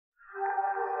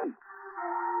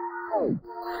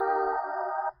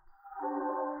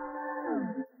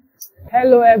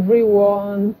Hello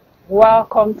everyone,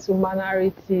 welcome to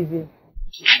Manari TV.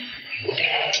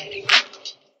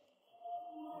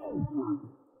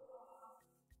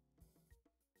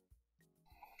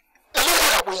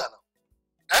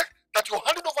 That you're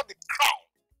handing over the crown,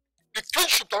 the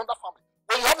kingship to another family,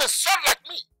 when you have a son like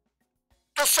me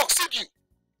to succeed you.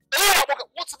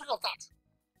 What's the meaning of that?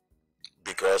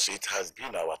 Because it has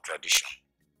been our tradition.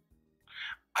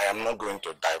 I am not going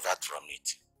to divert from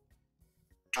it.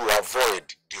 To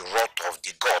avoid the wrath of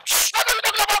the gods. Wrath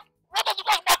of the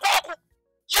gods,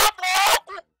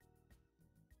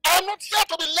 I am not here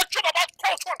to be lectured about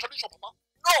culture and tradition, Papa.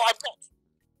 No, I'm not.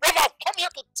 But I've come here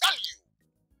to tell you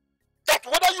that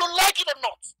whether you like it or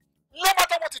not, no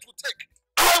matter what it will take,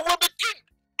 I will be king.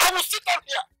 I will sit down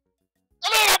here.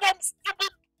 And I am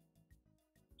stupid.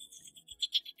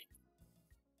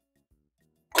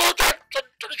 Culture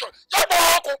and tradition. I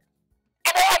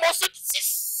must sit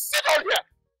down here.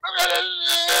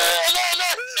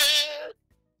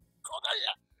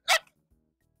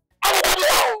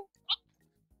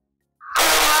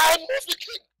 I must be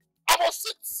king. I must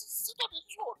sit on the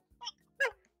throne.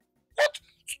 What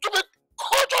stupid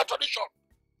culture tradition?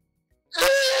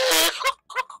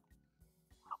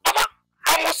 Mama,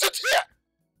 I must sit here.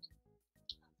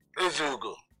 If you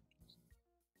go.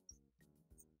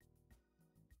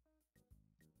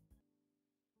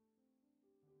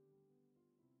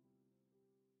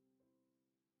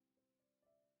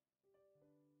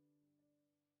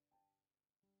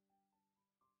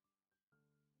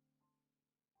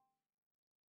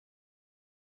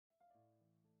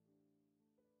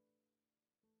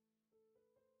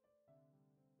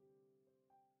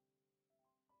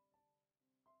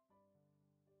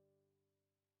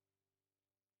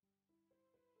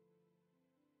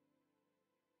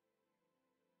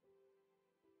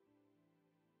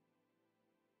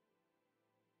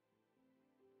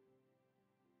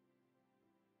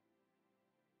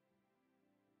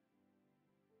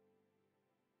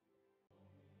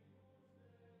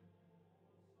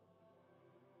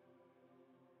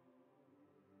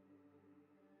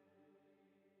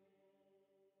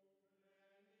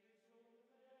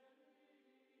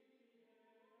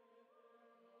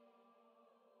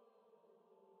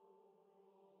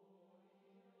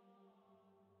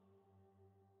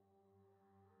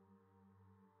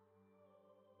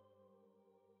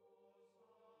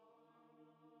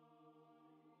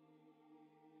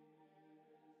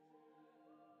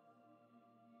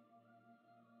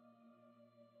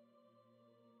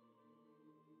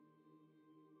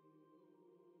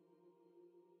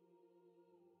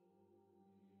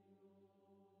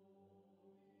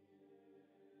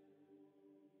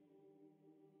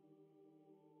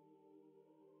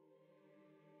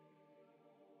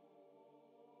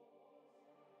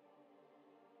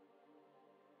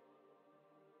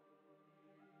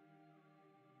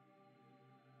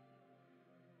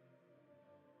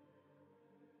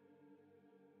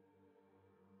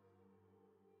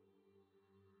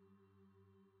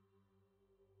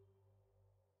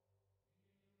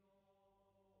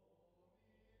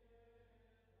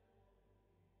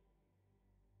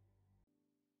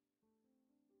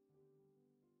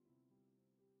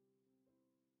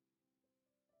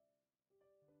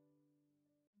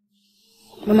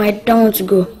 Mama, I don't want to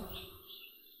go.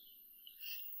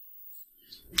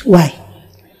 Why?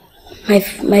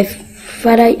 My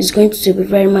father is going to be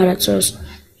very mad at us.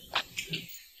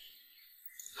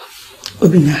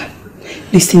 Obina,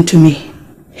 listen to me.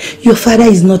 Your father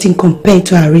is nothing compared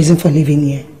to our reason for living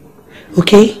here.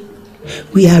 Okay?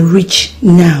 We are rich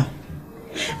now.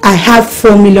 I have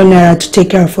 4 million naira to take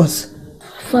care of us.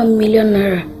 4 million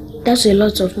naira? That's a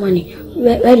lot of money.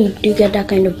 Where did you get that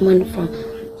kind of money from?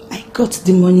 I got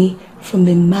the money from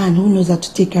a man who knows how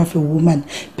to take care of a woman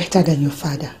better than your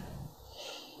father.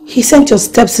 He sent your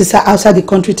stepsister outside the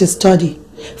country to study,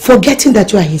 forgetting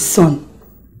that you are his son.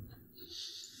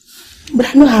 But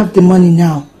I don't have the money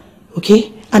now,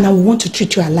 okay? And I want to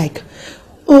treat you alike.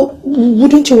 Oh,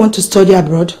 wouldn't you want to study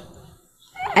abroad?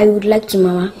 I would like to,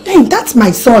 Mama. Then that's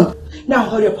my son. Now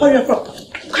hurry up.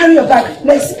 Carry your bag.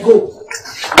 Let's go.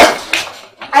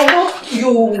 I hope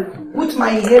you put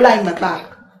my inhaler in my bag.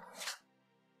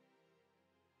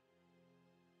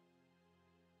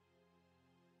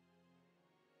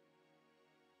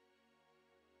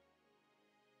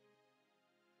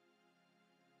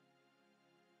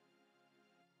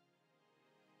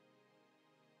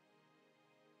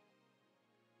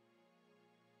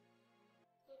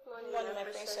 Good morning, my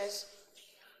princess.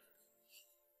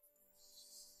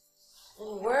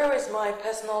 Where is my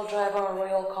personal driver and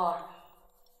royal car?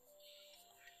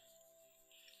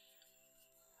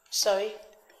 Sorry,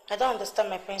 I don't understand,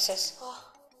 my princess. Oh.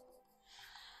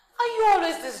 Are you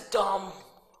always this dumb?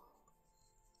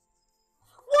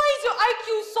 Why is your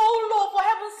IQ so low, for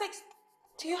heaven's sakes?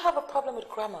 Do you have a problem with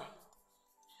grammar?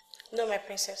 No, my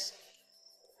princess.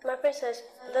 My princess,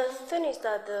 the thing is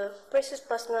that the prince's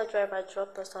personal driver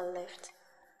dropped us and left.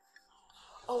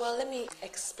 Oh, well, let me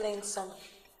explain some.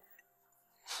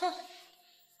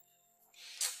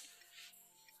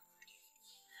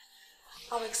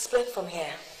 I'll explain from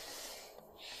here.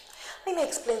 Let me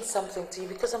explain something to you,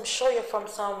 because I'm sure you're from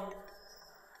some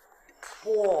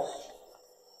poor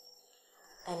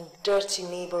and dirty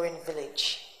neighboring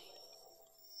village.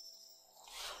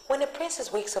 When a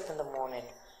princess wakes up in the morning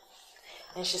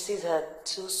and she sees her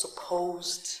two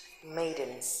supposed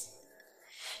maidens,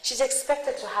 she's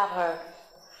expected to have her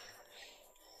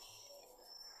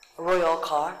royal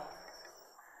car,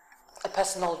 a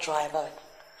personal driver,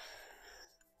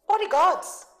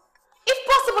 bodyguards, if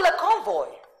possible a convoy.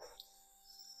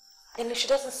 And if she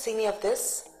doesn't see any of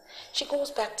this, she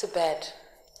goes back to bed.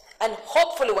 And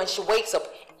hopefully when she wakes up,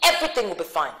 everything will be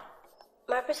fine.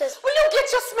 My princess... Will you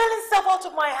get your smelling stuff out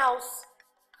of my house?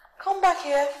 Come back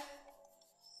here.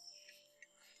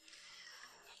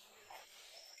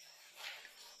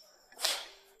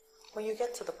 When you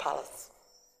get to the palace,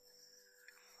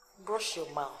 brush your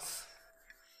mouth.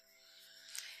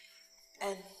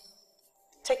 And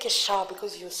take a shower,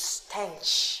 because your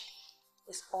stench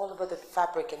is all over the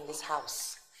fabric in this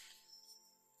house.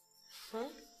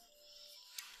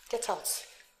 Get out.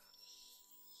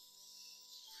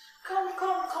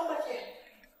 Come back here.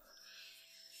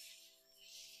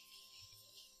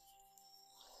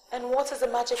 And what is the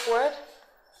magic word?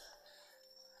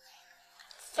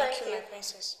 Thank you, my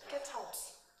princess. Get out.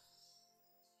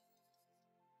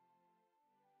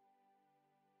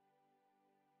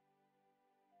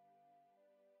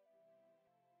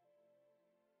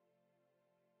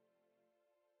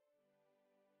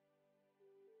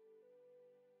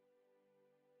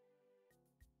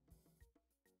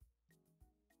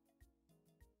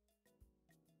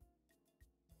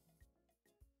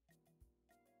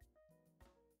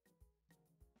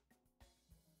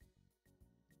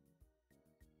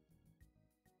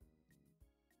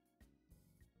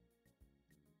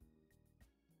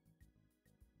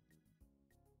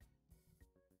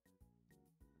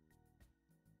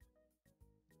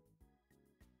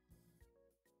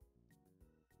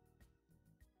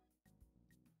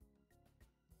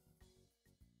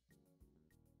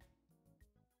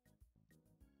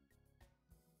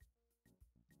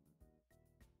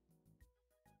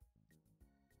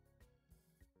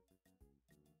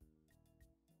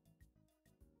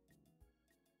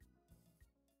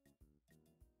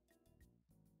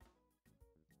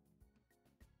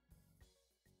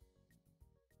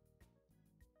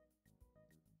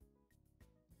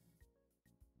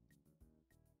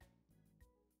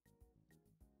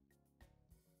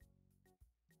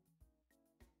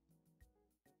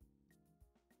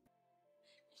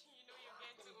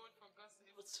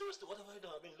 But seriously, what have I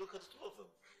done? I mean, look at the two of them.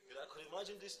 You know, I could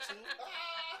imagine these two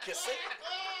kissing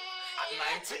at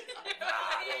 90. Nah,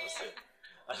 I don't want to sit.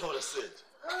 I don't want to sit.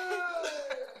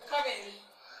 Come in.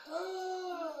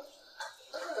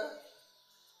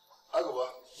 Agua,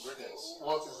 greetings.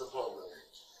 What is the problem?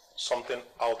 Something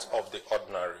out of the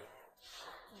ordinary.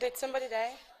 Did somebody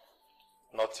die?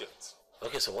 Not yet.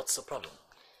 Okay, so what's the problem?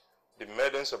 The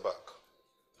maidens are back.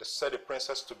 They said the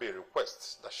princess to be a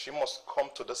request that she must come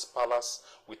to this palace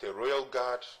with a royal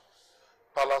guard,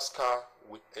 palace car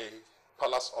with a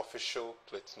palace official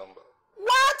plate number.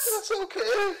 What? That's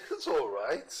okay. It's all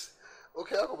right.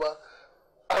 Okay, Agua,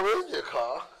 arrange your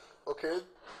car, okay?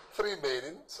 3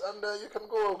 maidens, and you can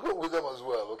go with them as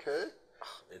well, okay?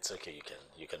 It's okay,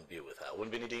 you can be with her. I won't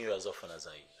be needing you as often as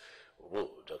I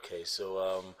would, okay? So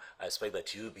I expect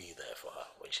that you'll be there for her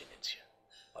when she needs you.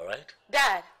 All right?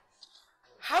 Dad,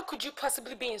 how could you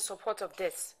possibly be in support of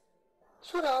this?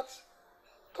 Sweetheart,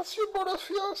 that's your brother's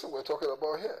fiancé we're talking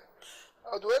about here.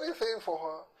 I'll do anything for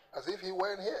her as if he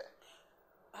weren't here.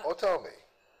 Or tell me,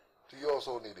 do you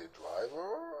also need a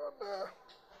driver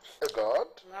and a guard?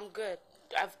 I'm good.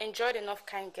 I've enjoyed enough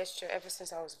kind gesture ever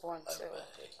since I was born, so...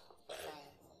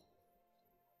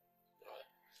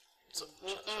 So,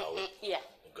 shall we? Yeah.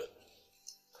 Good.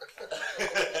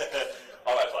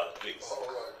 All right, Father, please. All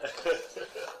right.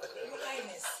 Your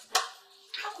Highness,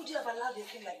 how could you have allowed a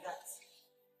thing like that?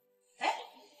 Eh?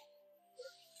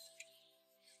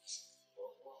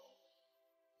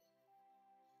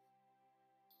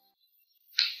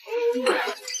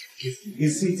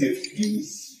 Is it a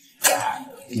piece?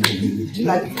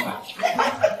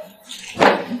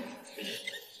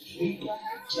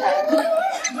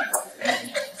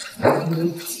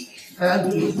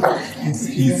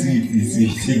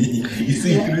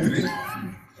 Easy.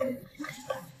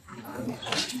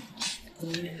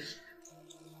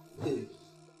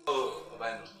 Oh,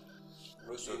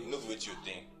 so you know what you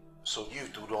think. So you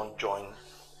two don't join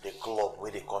the club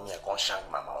where they come here and shank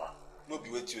my mama. No be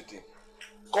what you think.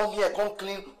 Come here, come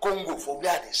clean Congo for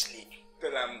where they sleep.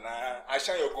 Tell them nah, I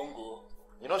share your Congo.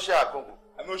 You know share Congo?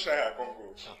 I know share her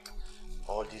Congo.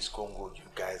 All these Congo you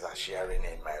guys are sharing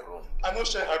in my room. I know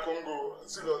share her Congo.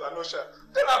 Serious, I know share.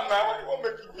 Tell them now, I won't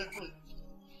make you meet me.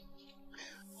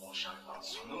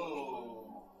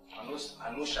 No.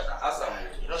 I know Shaka. Asa.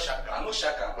 You know Shaka. I know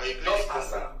Shaka. But you play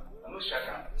Asa. I know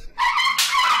Shaka.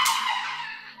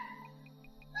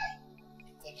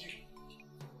 Thank you.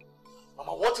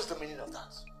 Mama, what is the meaning of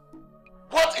that?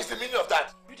 What is the meaning of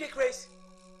that? You take grace.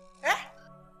 Eh?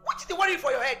 What is the worry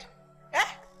for your head? Eh?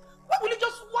 Why will you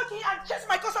just walk in and chase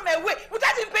my customer away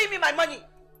without him paying me my money?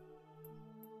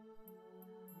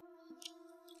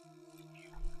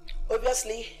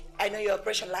 Obviously, I know your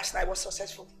operation last night was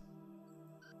successful.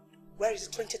 Where is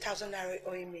the 20,000 naira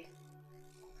owing me?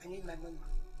 I need my money.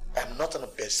 I'm not in the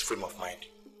best frame of mind.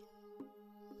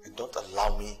 And don't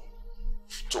allow me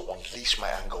to unleash my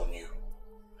anger on you.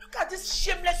 Look at this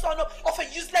shameless son of a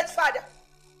useless father.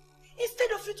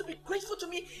 Instead of you to be grateful to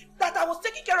me that I was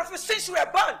taking care of you since you were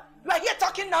born, you are here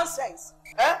talking nonsense.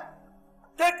 Eh?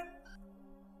 Take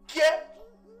care.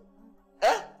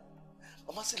 Eh?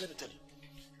 Mama, see, let me tell you.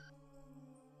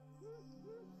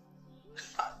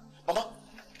 Mama,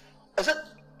 is it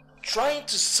trying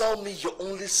to sell me your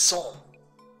only son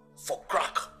for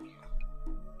crack?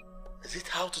 Is it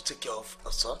how to take care of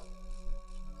a son?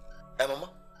 Eh, Mama?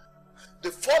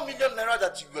 The 4 million naira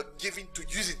that you were giving to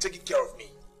use in taking care of me,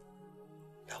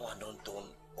 that one don't tone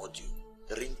audio,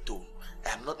 ringtone. I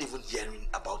am not even hearing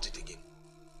about it again.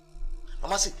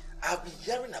 Mama, see, I have been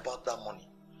hearing about that money,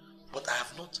 but I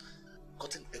have not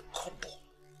gotten a kobo.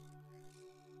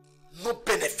 No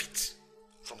benefit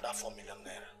from that 4 million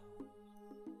naira.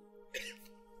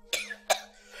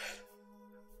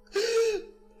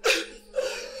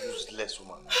 Useless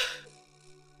woman.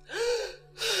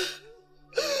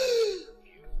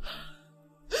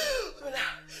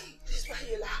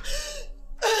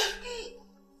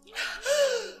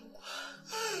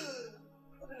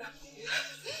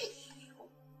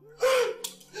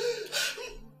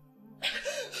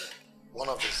 One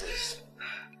of these days,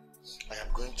 I am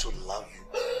going to allow you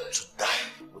to die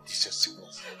with this your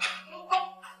sickness.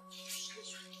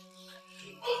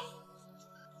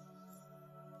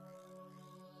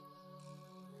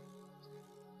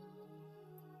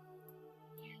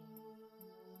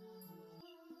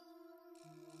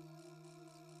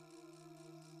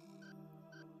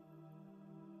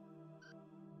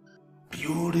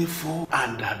 Beautiful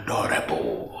and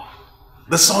adorable.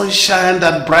 The sunshine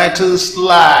that brightens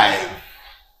life.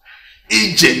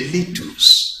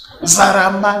 Igelitus,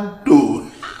 Zaramando.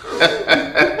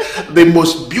 The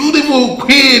most beautiful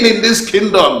queen in this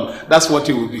kingdom. That's what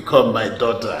you will become, my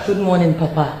daughter. Good morning,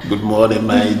 Papa. Good morning,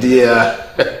 my dear.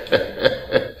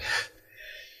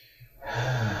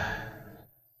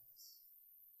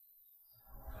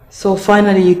 So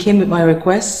finally you came with my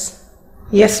request?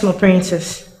 Yes, my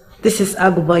princess. This is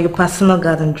Aguba, your personal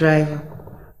garden driver.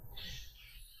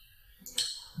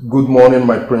 Good morning,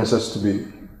 my princess to be.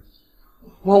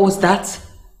 What was that?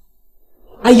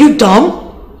 Are you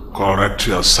dumb? Correct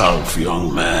yourself,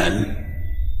 young man.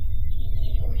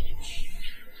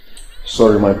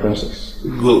 Sorry, my princess.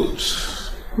 Good.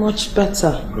 Much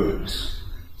better. Good.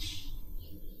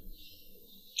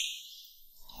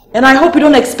 And I hope you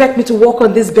don't expect me to walk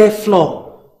on this bare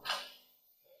floor.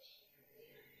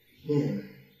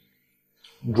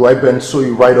 Do I bend so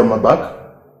you ride on my back?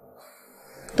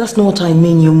 That's not what I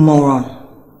mean, you moron.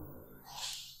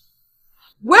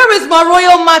 Where is my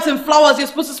royal mat and flowers you're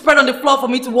supposed to spread on the floor for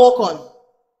me to walk on?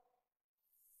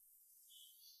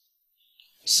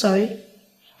 Sorry?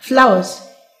 Flowers?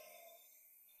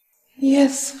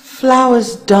 Yes,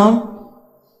 flowers, dumb.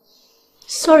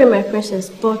 Sorry, my princess,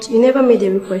 but you never made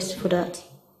a request for that.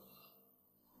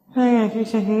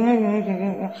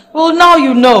 Well, now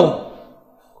you know.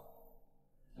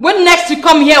 When next you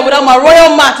come here without my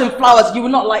royal mat and flowers, you will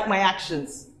not like my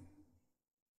actions.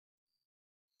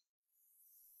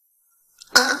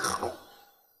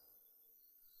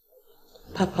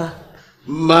 Papa.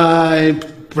 My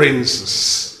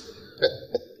princess.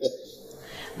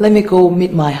 Let me go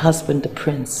meet my husband, the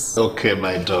prince. Okay,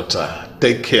 my daughter.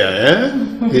 Take care, eh?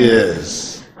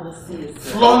 Yes. I'll see you soon.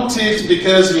 Flaunt it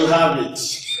because you have it.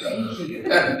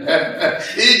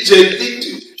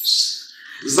 Igelitus,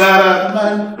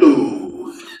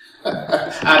 Zaramando,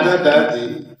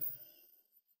 Adadadi.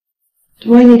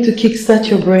 Do I need to kickstart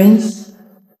your brains?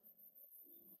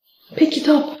 Pick it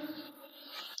up.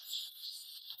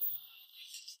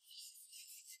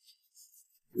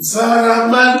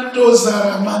 Zaramanto.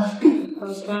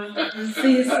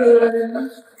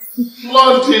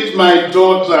 Flaunt it, my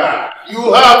daughter.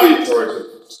 You have it.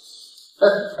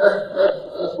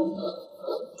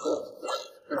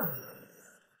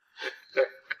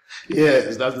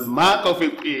 Yes, that's the mark of a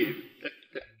pig.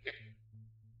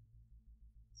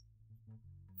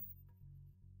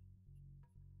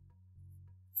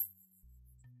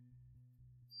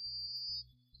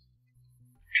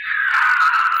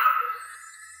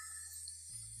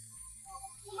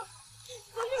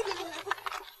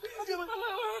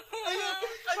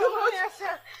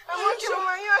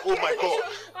 Oh my God.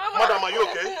 Madam, are you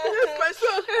okay? Yes, my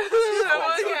son. I'm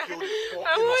okay.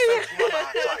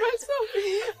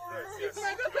 Yes.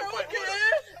 My daughter, okay.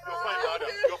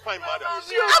 You're fine, madam.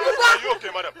 You're fine, madam. Are you okay,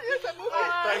 madam? Yes, I'm okay. Oh,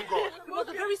 thank God. You are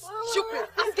very stupid.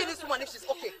 Asking this woman if she's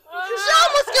okay. She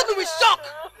almost killed me with shock.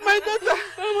 My daughter,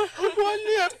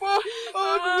 only a poor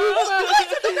old woman. Do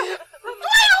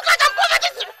I look like I'm poverty?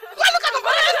 Do I look like I'm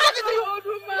poverty? Do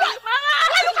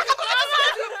I look like I'm poverty?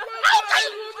 How can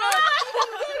you?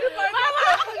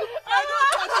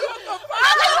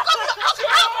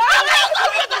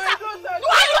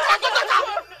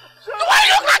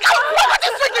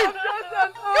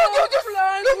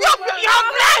 You're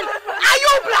blind! Are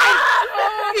you blind?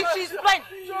 If she's blind,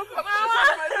 are you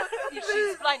blind? If she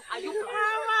is blind, are you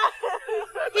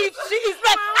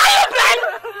blind?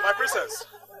 My princess.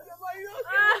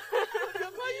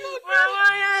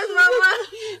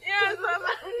 Yes,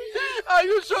 Mama. Are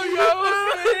you sure you're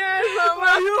okay? Yes, Mama.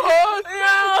 Are you hot?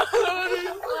 Yeah.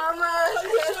 Mama.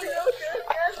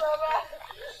 Yes, Mama.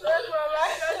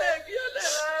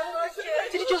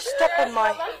 Did you just step on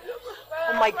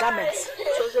my garments? It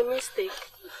was a mistake.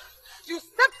 You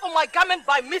stepped on my garment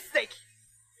by mistake.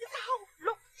 Is that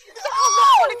how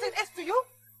low it is to you?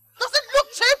 Does it look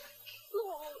cheap?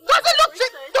 Does it look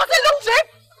cheap? Does it look cheap?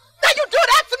 That you do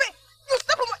that to me? You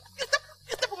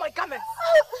step on my garments.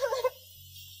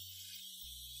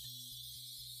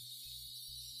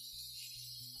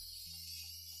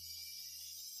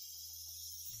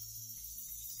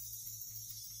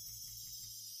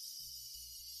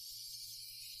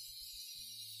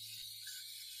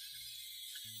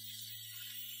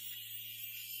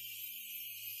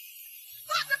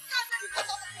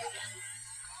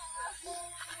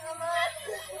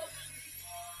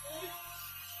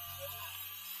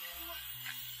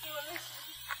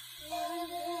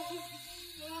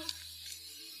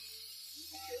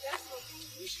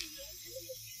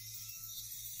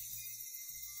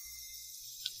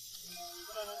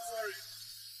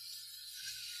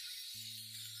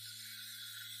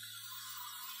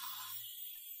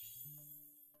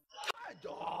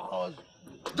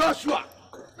 Joshua,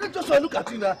 look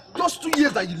at you now. Just 2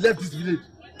 years that you left this village.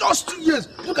 Just 2 years.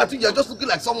 Look at you, you're just looking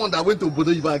like someone that went to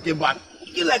Obodo Iba and came back.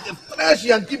 Looking like a fresh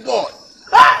Yankee boy.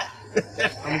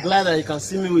 I'm glad that you can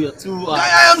see me with your 2 eyes.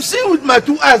 I am seeing with my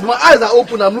 2 eyes. My eyes are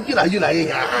open. I'm looking at you like,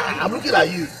 I'm looking at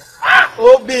you.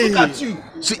 Obi. Look at you.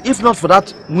 See, if not for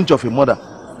that munch of a mother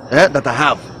that I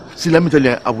have, see, let me tell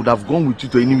you, I would have gone with you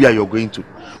to anywhere you're going to.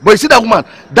 But you see that woman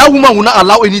will not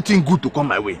allow anything good to come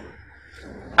my way.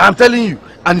 I'm telling you.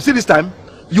 And you see this time,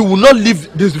 you will not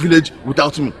leave this village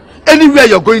without me. Anywhere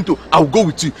you're going to, I will go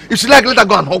with you. If she like, let her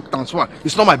go and hug transformer.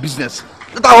 It's not my business.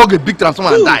 Let her hug a big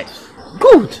transformer and die.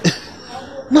 Good.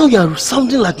 Now you are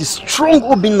sounding like the strong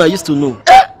Obin I used to know.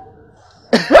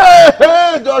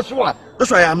 Hey, Joshua,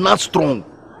 I am not strong.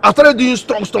 I started doing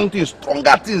strong things,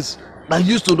 stronger things than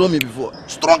you used to know me before.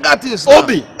 Stronger things.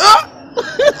 Obi.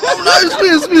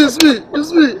 It's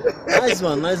me. Nice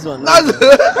one.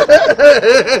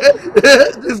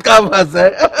 This canvas,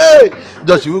 hey,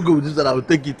 Josh, you will go with this and I will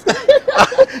take it.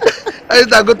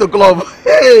 I go to club.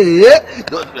 Hey,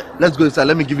 let's go inside.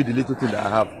 Let me give you the little thing that I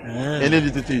have. Any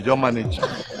little thing you don't manage.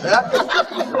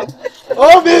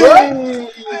 Obi!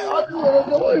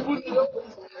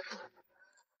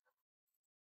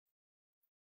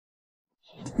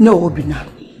 No, Obina.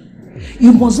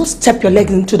 You must not step your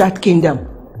legs into that kingdom.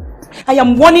 I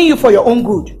am warning you for your own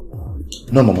good.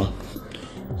 No, Mama.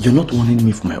 You're not warning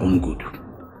me for my own good.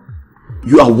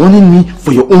 You are warning me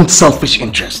for your own selfish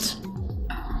interest.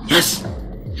 Yes.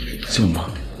 See,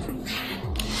 Mama.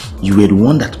 You were the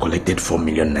one that collected 4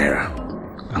 million naira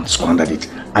and squandered it.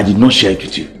 I did not share it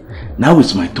with you. Now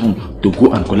it's my turn to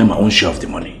go and collect my own share of the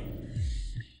money.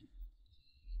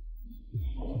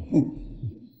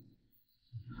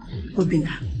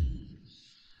 Obina,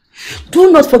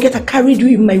 do not forget I carried you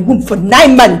in my womb for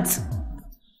 9 months.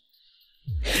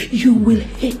 You will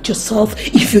hate yourself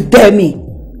if you dare me.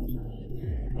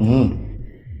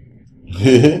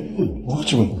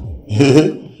 Watch me.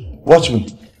 Watch me.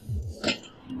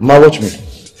 Ma, watch me.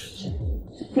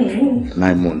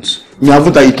 9 months. Me, I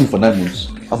haven't eaten for 9 months.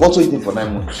 I've also eaten for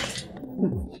 9 months.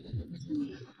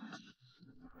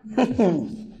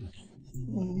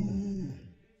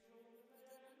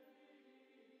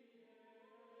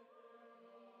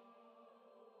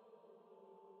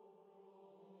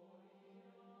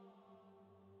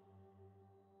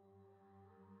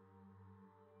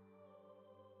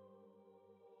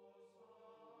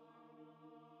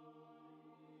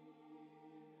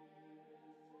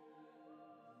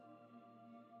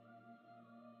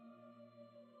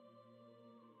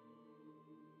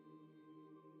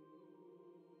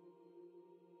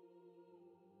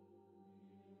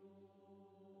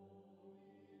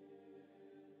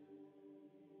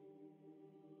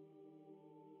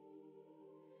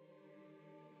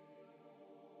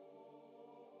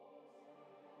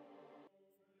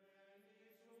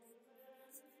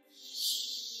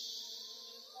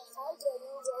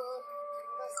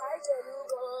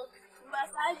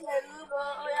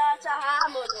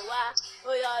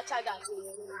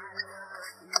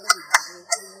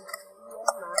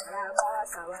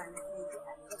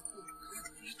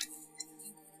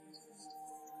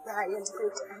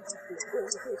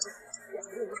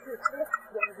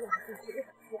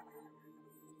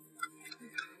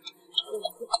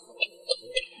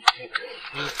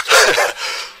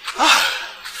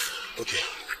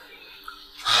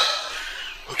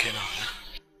 Okay now.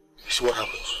 See what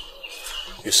happens.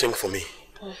 You sing for me,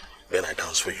 then I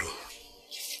dance for you.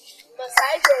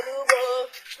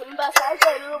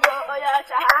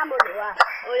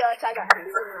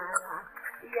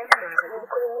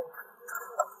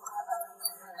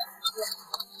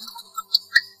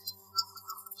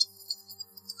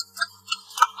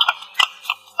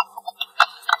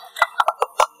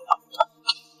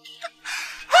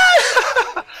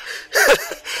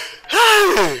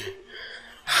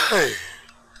 Hey,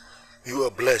 you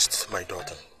are blessed, my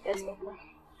daughter. Yes, Papa.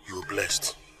 You are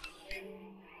blessed.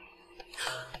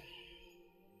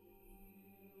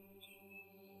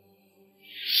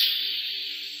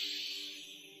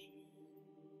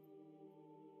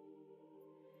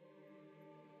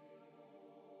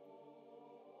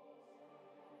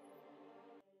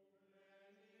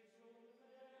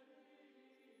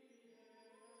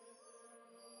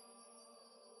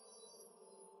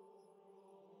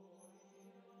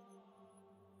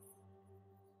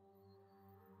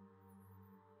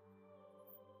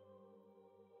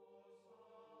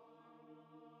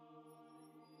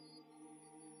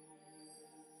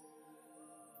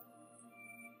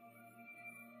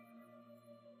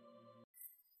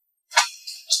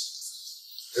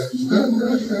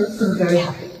 I'm very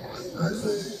happy.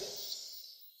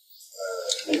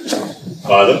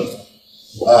 Pardon?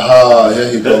 Aha,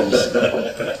 here he comes.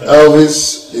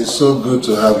 Elvis, it's so good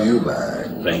to have you back.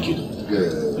 Thank you.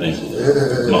 Good. Thank you.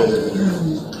 Mom,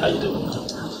 how you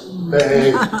doing?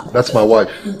 Hey, that's my wife.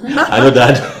 I know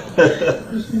that.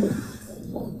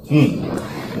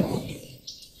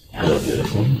 Hello,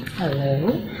 beautiful.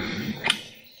 Hello.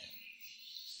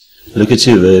 Look at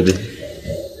you, baby.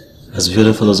 As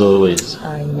beautiful as always.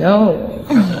 I know.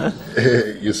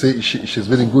 You see, she's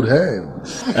been in good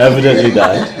hands. Evidently,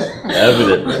 Dad.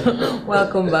 Evidently.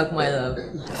 Welcome back, my love.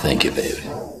 Thank you, baby.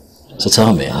 So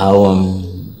tell me, how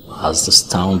has this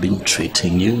town been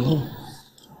treating you?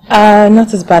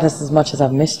 Not as bad as much as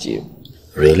I've missed you.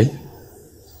 Really?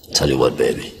 Tell you what,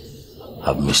 baby.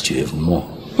 I've missed you even more.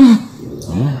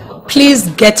 Please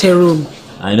get a room.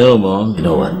 I know, Mom. You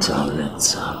know what?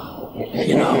 Let's,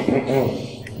 you know,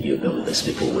 you've been with these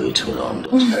people way too long.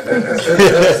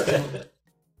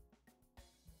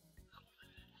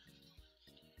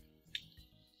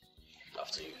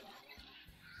 After you.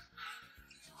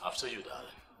 After you,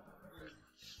 darling.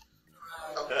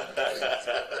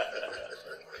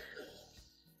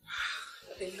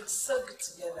 They look so good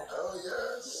together. Oh,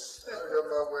 yes. I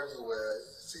remember when you were.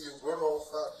 See, you've grown all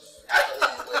fat.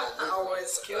 Oh,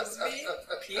 excuse me?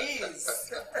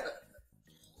 Please.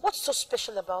 What's so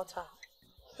special about her?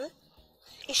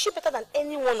 Is she better than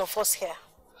any one of us here?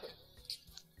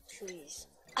 Please,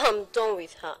 I'm done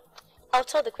with her. I'll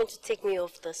tell the queen to take me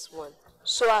off this one.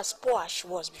 So as poor as she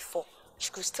was before,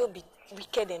 she could still be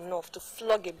wicked enough to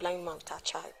flog a blind man with her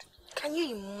child. Can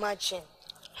you imagine?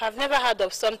 I've never heard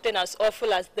of something as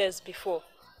awful as this before.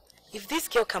 If this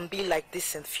girl can be like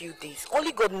this in a few days,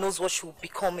 only God knows what she will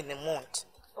become in a month.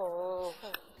 Oh.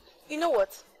 You know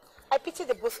what? I pity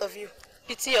the both of you.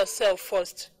 Pity yourself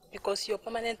first, because you're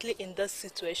permanently in this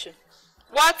situation.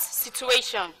 What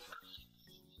situation?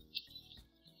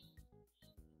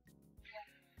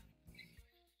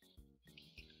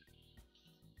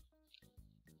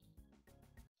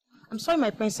 I'm sorry, my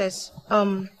princess.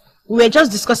 We were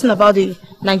just discussing about the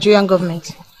Nigerian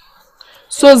government.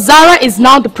 So Zara is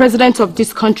now the president of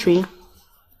this country.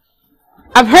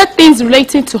 I've heard things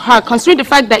relating to her, considering the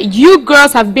fact that you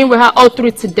girls have been with her all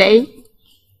through today.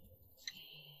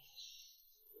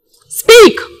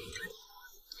 Speak!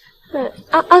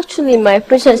 Actually, my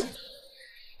princess...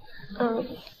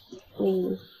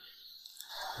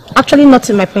 Actually,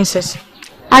 nothing, my princess.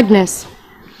 Agnes.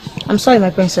 I'm sorry, my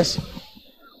princess.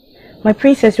 My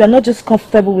princess, you are not just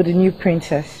comfortable with the new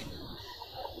princess.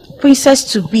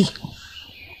 Princess to be.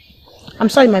 I'm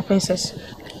sorry, my princess.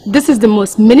 This is the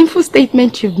most meaningful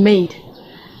statement you've made.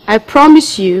 I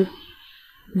promise you,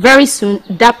 very soon,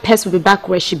 that pest will be back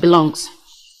where she belongs.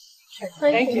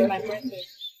 Thank you, my princess.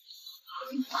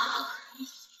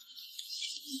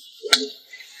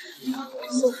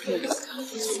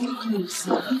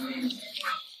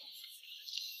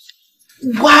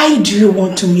 Why do you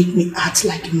want to make me act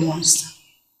like a monster?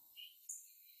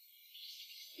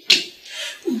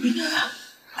 Obina,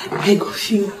 I beg of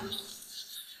you.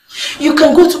 You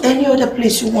can go to any other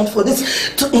place you want for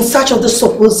this, in search of the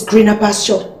supposed greener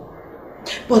pasture.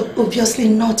 But obviously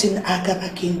not in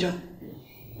Agaba Kingdom.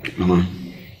 Mama,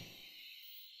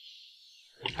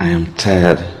 I am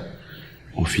tired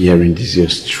of hearing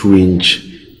these strange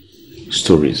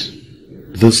stories.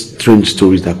 Those strange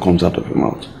stories that comes out of your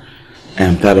mouth. I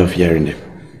am tired of hearing them.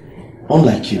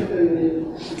 Unlike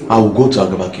you, I will go to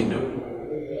Agaba Kingdom.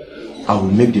 I will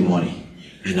make the money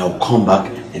and I will come back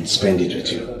and spend it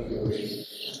with you.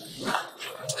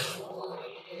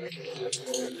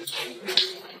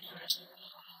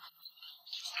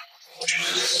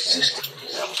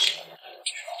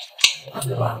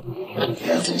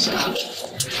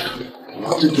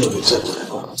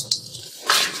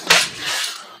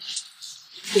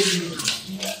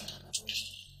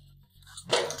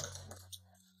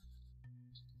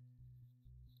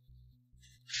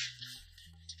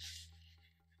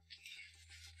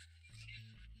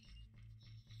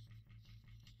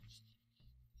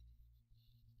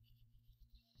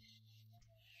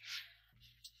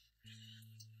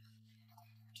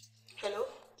 Hello?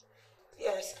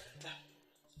 Yes.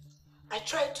 I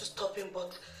tried to stop him,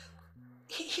 but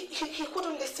he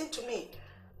couldn't listen to me.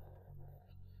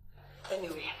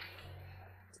 Anyway,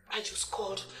 I just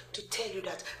called to tell you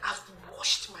that I've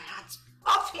washed my hands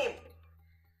off him.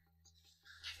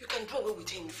 You can do away with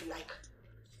him if you like.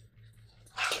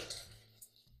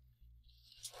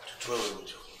 Do away with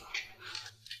you.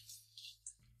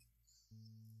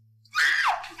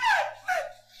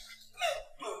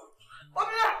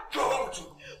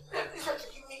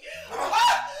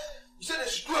 You said they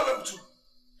should do away with you.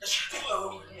 They should do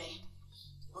away with me.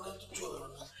 What have to do away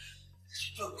with me? They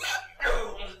should do away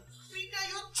with me. Rita,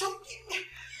 you're choking me.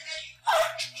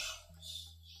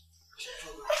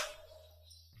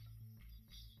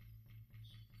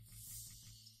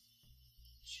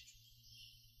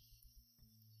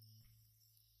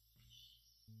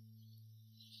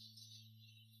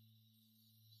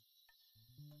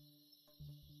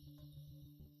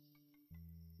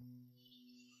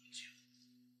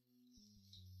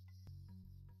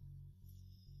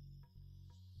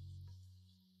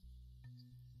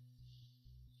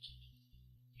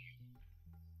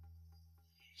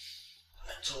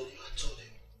 I told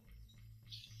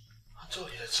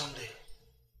you that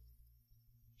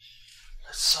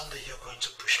someday you're going to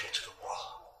push me to the wall.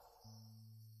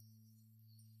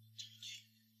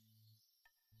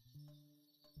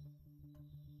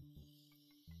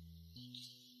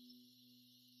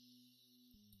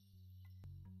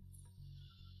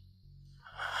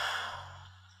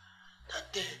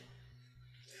 That day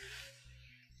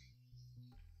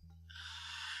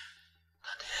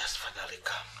has finally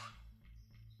come.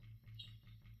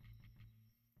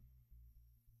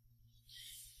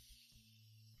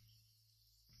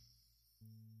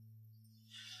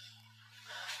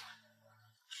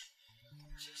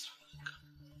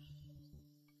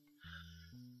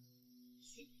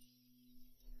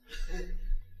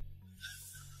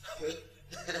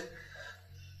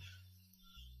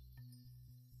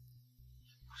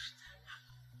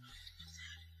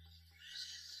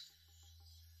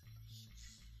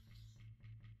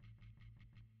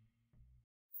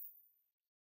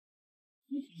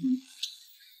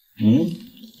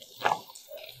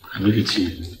 Look at you.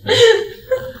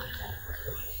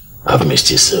 I've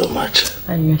missed you so much.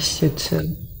 I missed you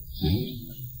too.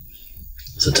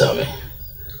 So tell me,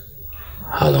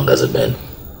 how long has it been?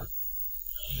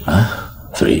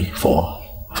 3, 4,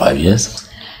 5 years?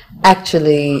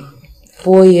 Actually,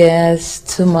 4 years,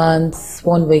 2 months,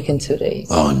 1 week and 2 days.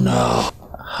 Oh no.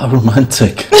 How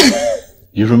romantic.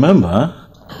 You remember, huh?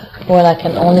 Well, I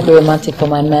can only be romantic for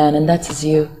my man, and that is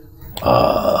you.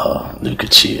 Ah, look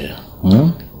at you.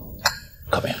 Hmm?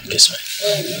 Come here, kiss me.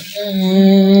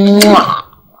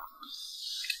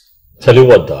 Tell you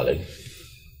what, darling.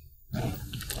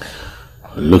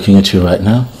 Looking at you right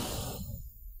now,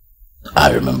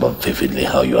 I remember vividly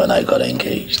how you and I got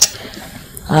engaged.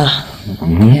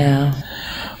 Yeah.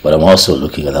 But I'm also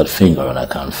looking at that finger and I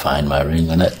can't find my ring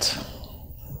on it.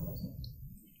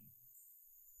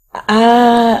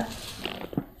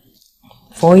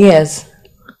 4 years.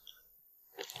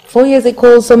 4 years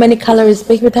equals so many calories,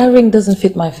 baby. That ring doesn't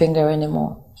fit my finger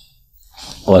anymore.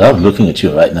 Well, I'm looking at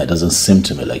you right now. It doesn't seem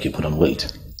to me like you put on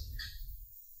weight.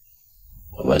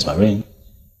 Where's my ring?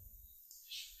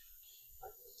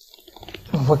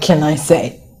 What can I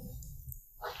say?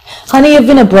 Honey, you've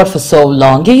been abroad for so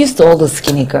long. You're used to all those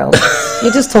skinny girls.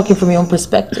 You're just talking from your own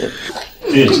perspective.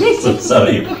 So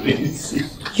sorry, please.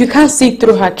 You can't see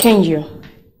through her, can you?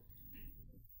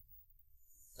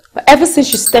 But ever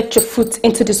since you stepped your foot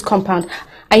into this compound,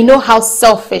 I know how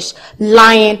selfish,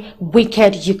 lying,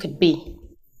 wicked you could be.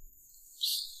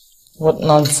 What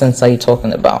nonsense are you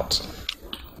talking about?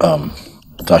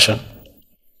 Natasha,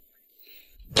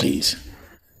 please,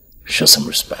 show some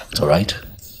respect, alright?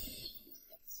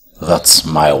 That's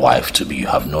my wife to be. You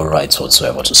have no rights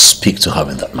whatsoever to speak to her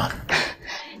in that manner.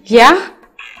 Yeah?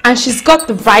 And she's got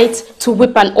the right to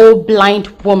whip an old blind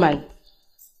woman.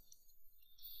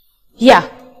 Yeah,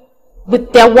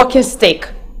 with their walking stick.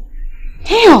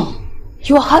 Damn,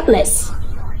 you're heartless.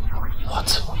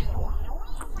 What?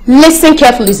 Listen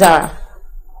carefully, Zara.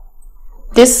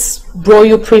 This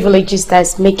royal privileges that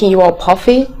is making you all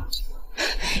puffy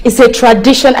is a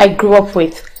tradition I grew up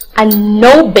with, and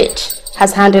no bitch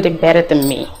has handled it better than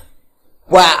me.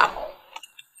 Wow.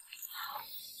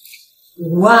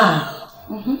 Wow.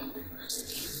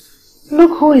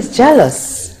 Look who is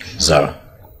jealous. Zara,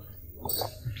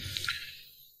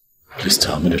 please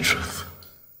tell me the truth.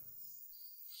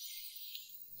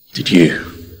 Did you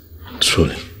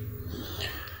truly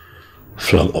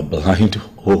flog a blind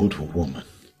old woman?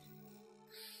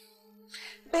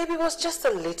 Baby, it was just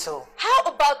a little. How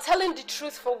about telling the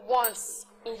truth for once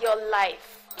in your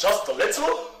life? Just a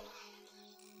little?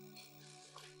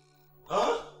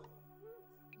 Huh?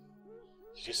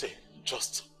 Did you say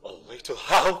just a little?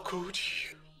 How could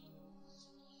you?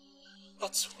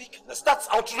 That's weakness. That's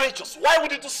outrageous. Why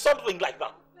would you do something like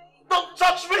that? Don't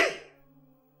touch me!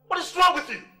 What is wrong with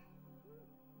you?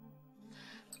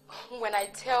 When I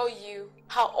tell you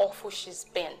how awful she's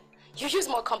been, you use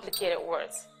more complicated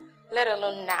words. Let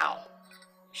alone now.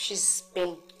 She's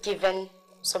been given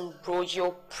some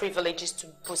royal privileges to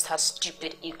boost her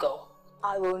stupid ego.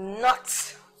 I will not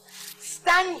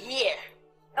stand here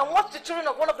and watch the children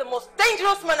of one of the most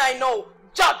dangerous men I know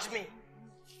judge me.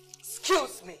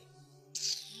 Excuse me.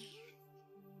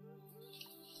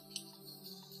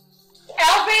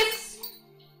 Elvis!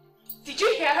 Did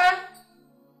you hear her?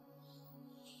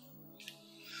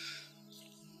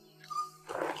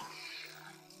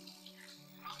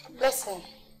 Listen,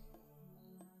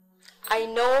 I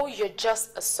know you're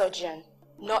just a surgeon,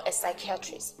 not a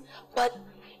psychiatrist, but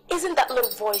isn't that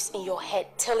little voice in your head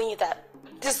telling you that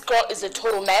this girl is a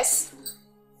total mess?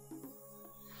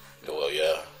 Well,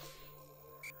 yeah.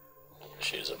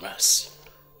 She's a mess.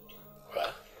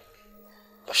 Right?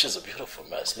 But she's a beautiful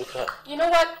mess. Look at her. You know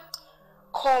what?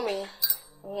 Call me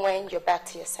when you're back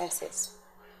to your senses,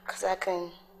 because I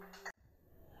can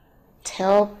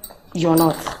tell you're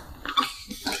not.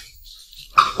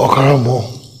 Okaramo,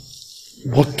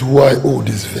 what do I owe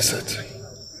this visit?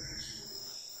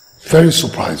 Very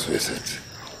surprise visit.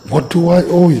 What do I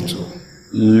owe you to?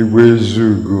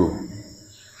 Iwezugo,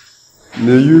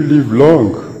 may you live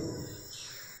long.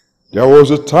 There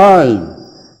was a time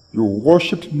you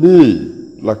worshipped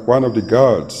me like one of the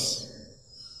gods.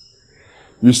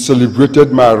 You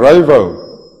celebrated my arrival.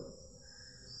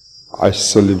 I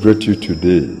celebrate you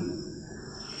today.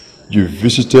 You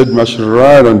visited my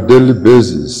shrine on a daily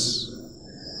basis.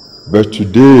 But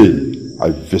today,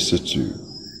 I visit you.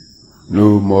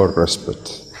 No more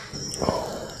respect.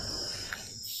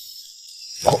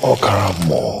 Oh,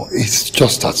 Karamo, it's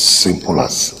just as simple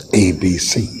as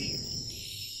ABC.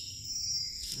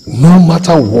 No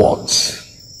matter what,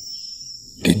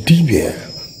 the Dibia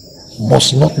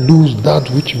must not lose that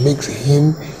which makes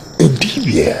him a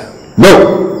Dibia. No!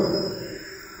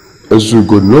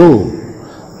 Ezugo, no.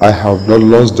 I have not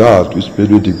lost that which made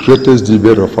me the greatest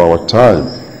debate of our time.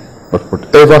 But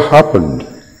whatever happened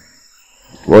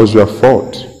was your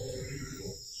fault.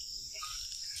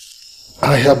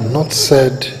 I have not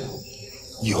said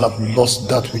you have lost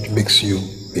that which makes you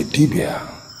a Dibia.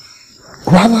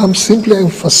 Rather, I'm simply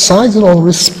emphasizing on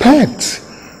respect.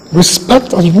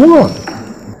 Respect as one.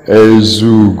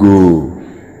 Ezugo,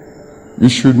 you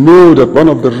should know that one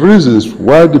of the reasons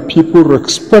why the people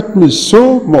respect me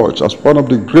so much as one of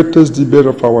the greatest debates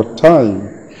of our time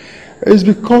is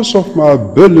because of my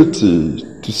ability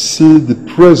to see the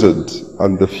present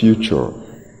and the future.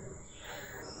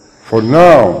 For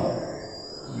now,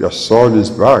 your son is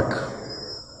back,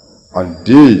 and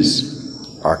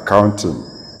days are counting.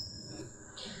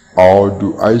 Or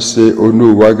do I say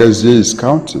Onuwagazie is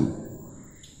counting?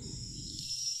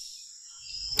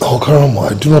 Oh, Karamo,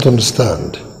 I do not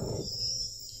understand.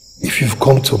 If you've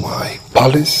come to my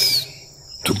palace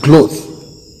to clothe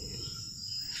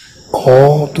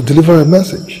or to deliver a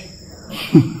message.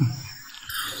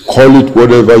 Call it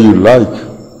whatever you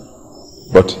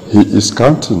like, but he is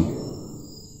counting.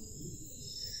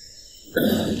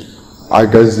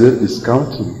 Agaze is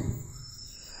counting.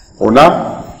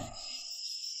 Ona?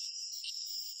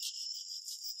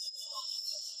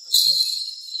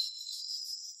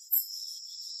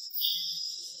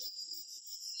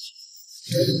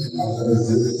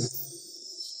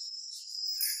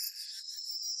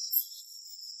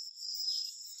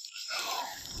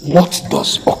 What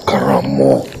does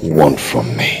Okaramo want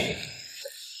from me?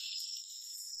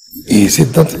 Is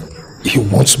it that he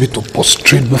wants me to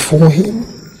prostrate before him?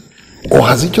 Or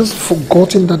has he just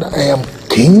forgotten that I am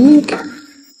king?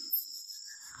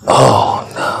 Oh,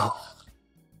 no.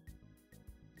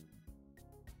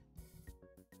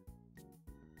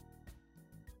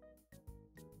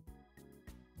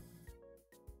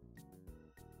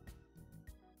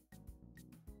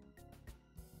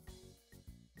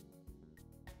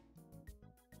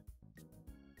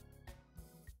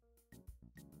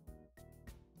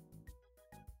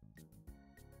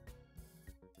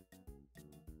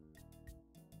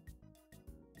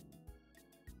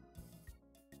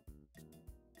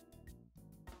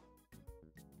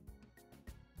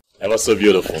 Ever so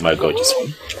beautiful, my gorgeous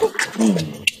one.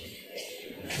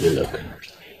 You look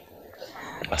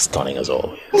as stunning as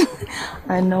always.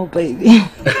 I know, baby.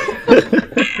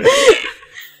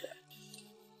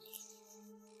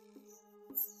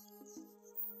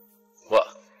 What?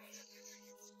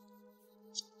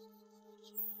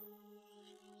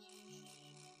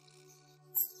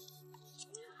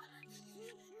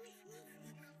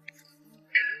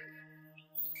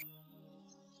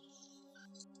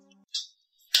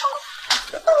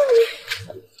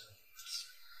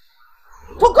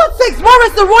 For God's sakes, where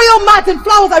is the royal mat and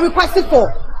flowers I requested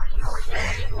for?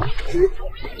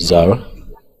 Zara?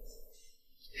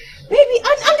 Baby,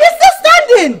 and they're still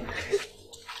standing!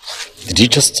 Did you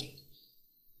just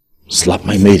slap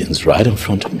my maidens right in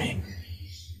front of me?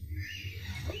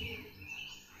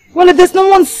 Well, if there's no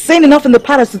one sane enough in the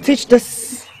palace to teach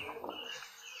this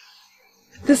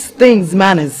thing's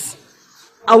manners,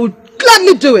 I would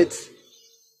gladly do it.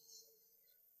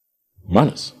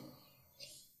 Manners?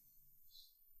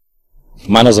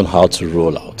 Manners on how to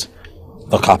roll out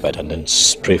a carpet and then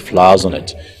spray flowers on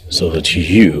it so that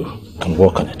you can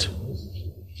walk on it.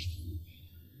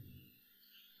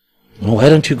 Now, why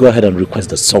don't you go ahead and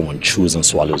request that someone chews and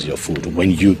swallows your food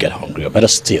when you get hungry, or better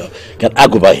still, get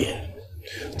Aguba here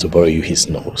to borrow you his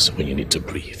nose when you need to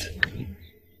breathe.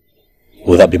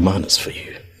 Will that be manners for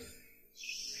you?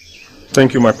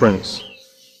 Thank you, my prince.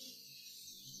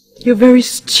 You're very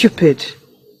stupid.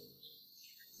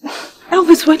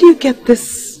 Elvis, where do you get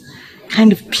this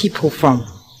kind of people from?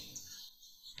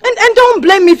 And don't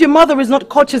blame me if your mother is not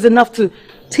courteous enough to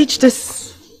teach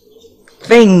this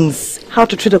things how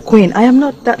to treat a queen. I am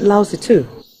not that lousy too.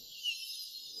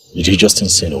 Did you just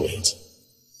insinuate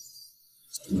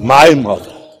my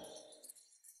mother,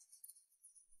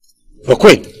 the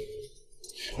queen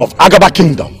of Agaba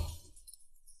Kingdom,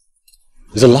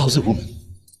 is a lousy woman?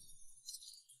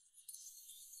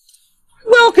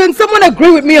 Well, can someone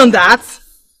agree with me on that?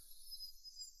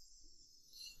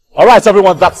 Alright,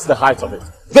 everyone, that's the height of it.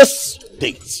 This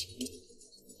date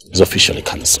is officially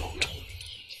cancelled.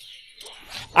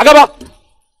 Agaba!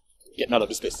 Get out of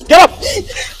this place. Get up!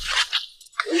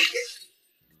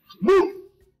 Move!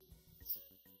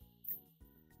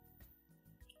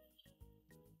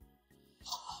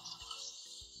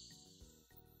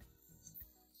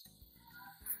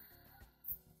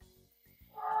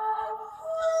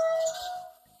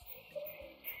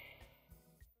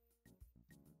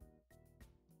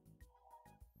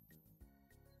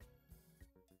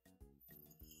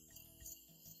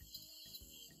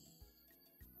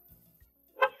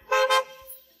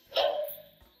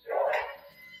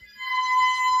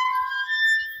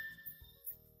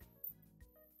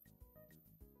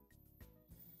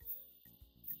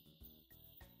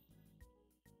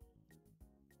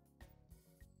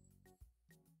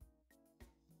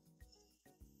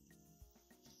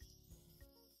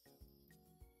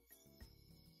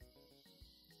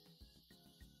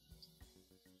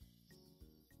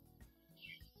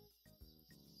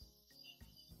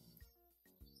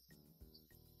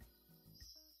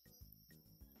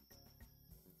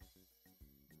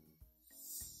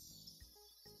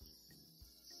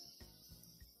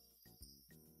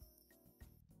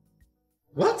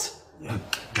 What?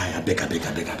 Guy, I beg. I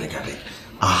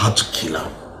had to kill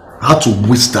her. I had to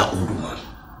waste that old woman.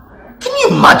 Can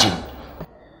you imagine?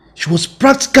 She was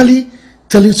practically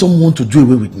telling someone to do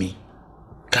away with me.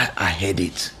 Guy, I heard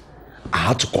it. I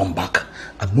had to come back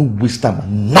and no waste time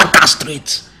and knock her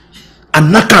straight.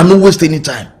 And knock her, no waste any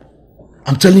time.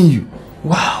 I'm telling you.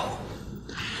 Wow.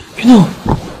 You know,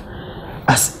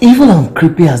 as evil and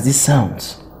creepy as this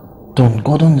sounds, Don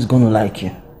Gordon is gonna like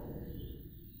you.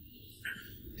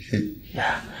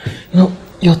 Yeah. You know,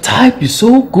 your type is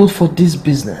so good for this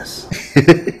business.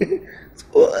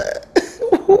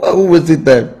 Who was it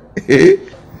then?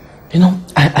 You know,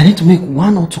 I need to make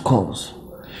 1 or 2 calls.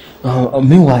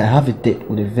 Meanwhile, I have a date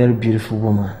with a very beautiful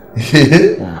woman.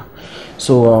 Yeah.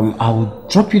 So I will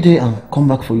drop you there and come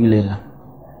back for you later.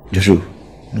 Joshua,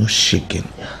 no shaking.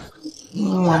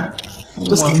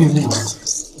 Just give me a minute.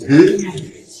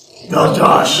 Yo,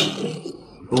 Josh.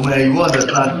 Oh man, you want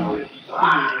that?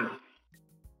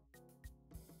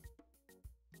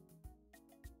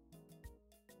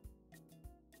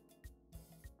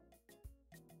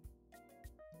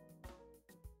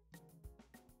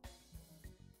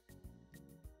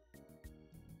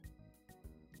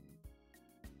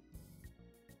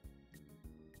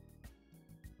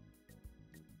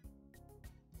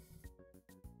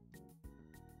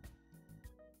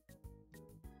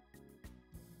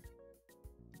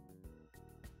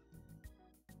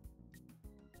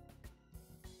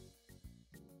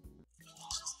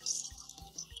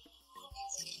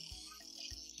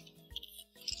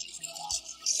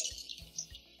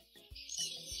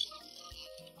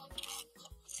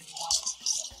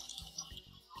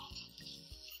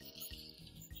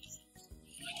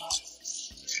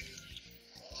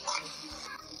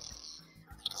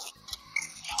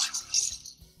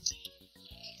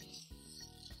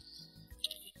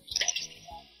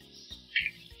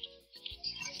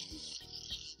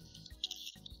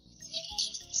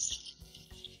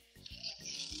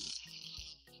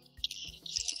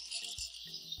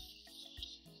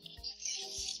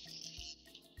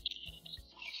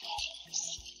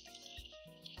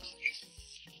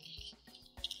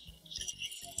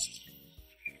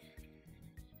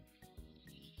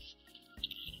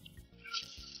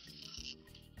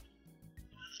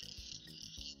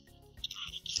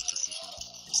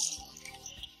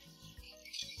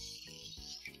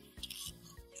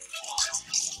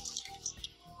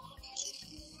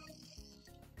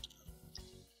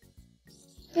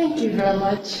 Thank you very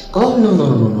much. Oh,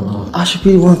 no. I should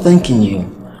be the one thanking you.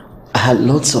 I had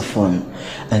lots of fun.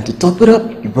 And to top it up,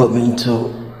 you brought me into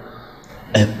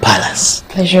a palace.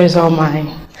 Pleasure is all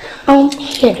mine.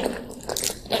 Here.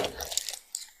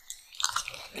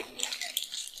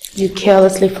 You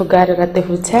carelessly forgot it at the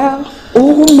hotel.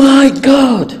 Oh my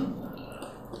God!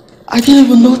 I didn't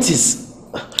even notice.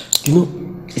 You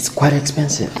know, it's quite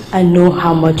expensive. I know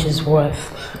how much it's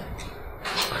worth.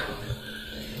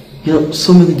 You know,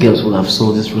 so many girls will have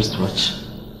sold this wristwatch.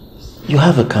 You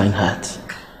have a kind heart.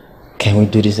 Can we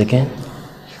do this again?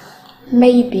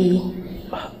 Maybe.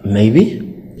 Maybe?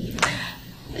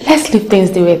 Let's leave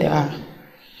things the way they are.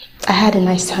 I had a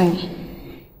nice time.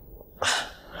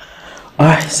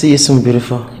 Alright, see you soon,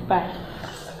 beautiful. Bye.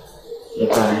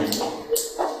 Bye.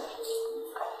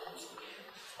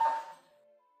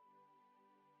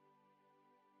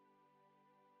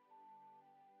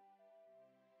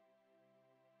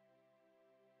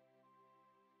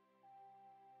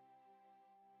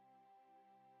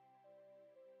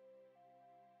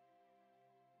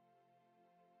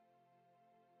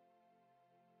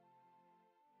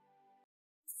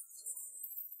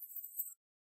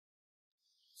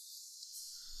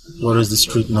 What is the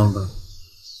street number?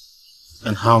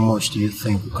 And how much do you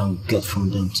think we can get from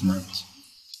them tonight?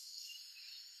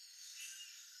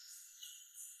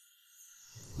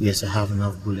 Yes, I have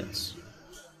enough bullets.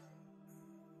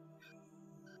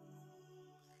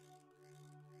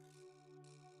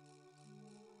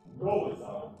 No,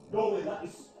 that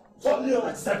is totally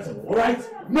unacceptable, alright?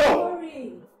 No!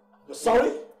 Sorry. You're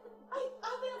sorry?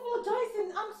 I've been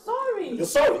apologizing. I'm sorry. You're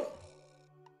sorry?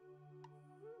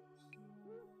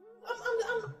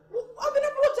 I've been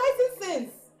apologizing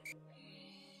since.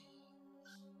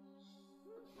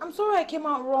 I'm sorry I came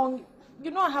out wrong.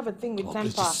 You know I have a thing with temper.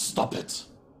 Please just stop it.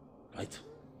 Right?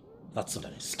 That's not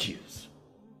an excuse.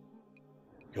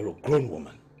 You're a grown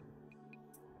woman.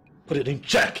 Put it in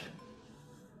check.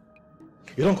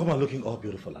 You don't come out looking all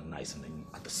beautiful and nice and then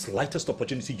at the slightest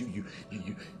opportunity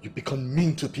you become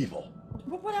mean to people.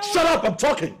 Shut up, I'm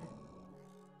talking!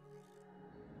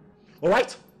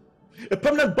 Alright? A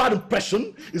permanent bad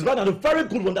impression is better than a very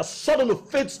good one that suddenly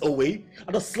fades away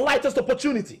at the slightest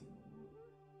opportunity.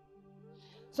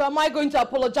 So am I going to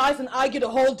apologize and argue the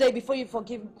whole day before you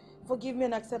forgive me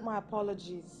and accept my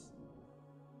apologies?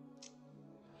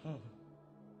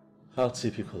 How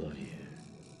typical of you.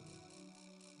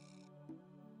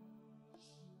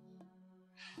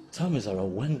 Tell me, Zara,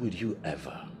 when would you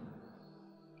ever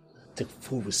take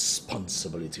full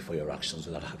responsibility for your actions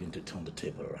without having to turn the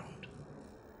table around?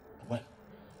 When?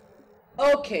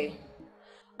 Okay.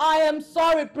 I am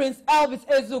sorry, Prince Elvis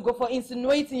Ezugo, for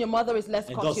insinuating your mother is less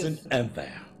cautious. It doesn't end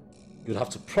there. You'd have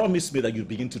to promise me that you'd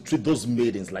begin to treat those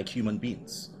maidens like human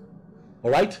beings.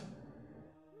 Alright?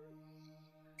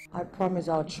 I promise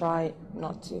I'll try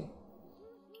not to. Is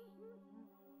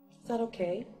that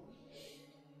okay?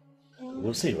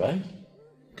 We'll see, right?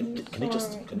 Can you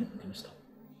stop?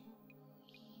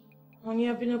 Honey,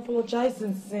 I've been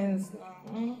apologizing since.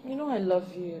 You know I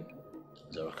love you.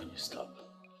 Zara, can you stop?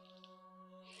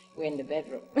 We're in the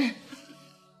bedroom.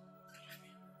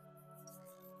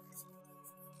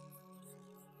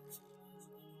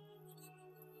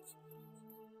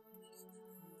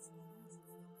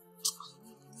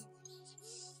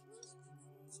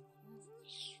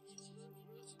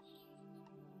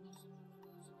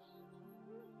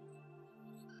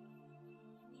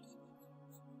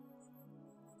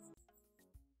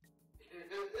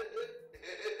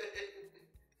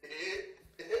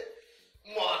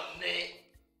 Money.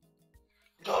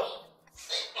 Just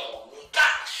money.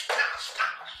 Cash.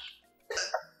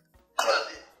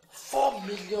 4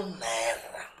 million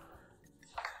naira.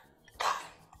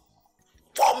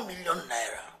 4 million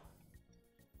naira.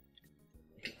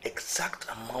 The exact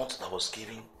amount that was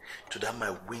given to that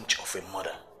my winch of a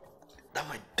mother, that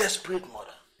my desperate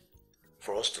mother,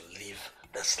 for us to leave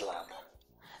this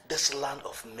land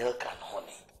of milk and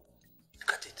honey.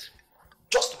 Look at it.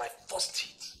 Just my first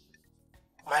hit.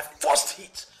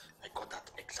 I got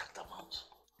that exact amount.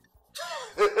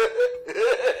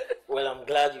 Well, I'm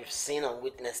glad you've seen and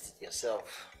witnessed it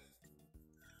yourself.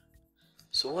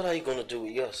 So what are you going to do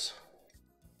with yours?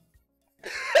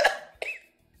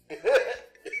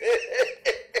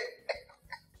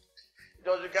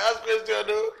 George, you can ask question,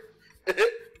 no?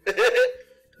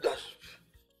 Josh,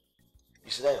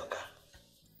 you see that your car?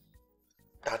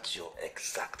 That's your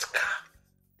exact car.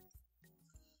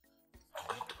 I'm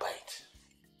going to buy it.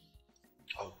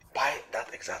 I'll buy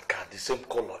that exact car, the same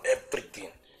color, everything.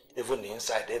 Even the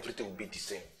inside, everything will be the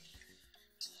same.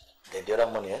 Then the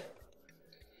other money,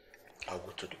 I'll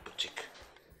go to the boutique.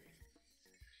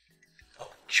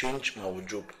 I'll change my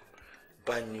wardrobe,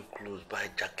 buy new clothes, buy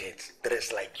jackets,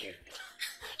 dress like you.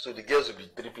 So the girls will be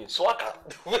tripping. Swaka!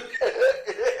 The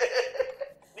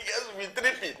girls will be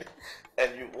tripping.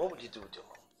 And you, what would you do with your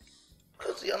mom?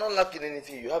 Because you're not lacking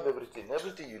anything, you have everything.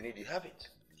 Everything you need, you have it.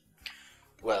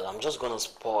 Well, I'm just gonna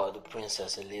spoil the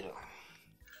princess a little.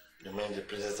 You mean the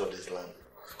princess of this land?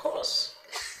 Of course.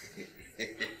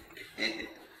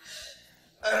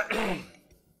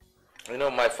 You know,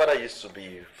 my father used to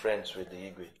be friends with the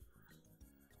Igwe.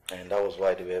 And that was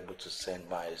why they were able to send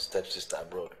my stepsister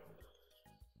abroad.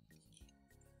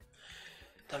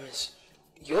 That means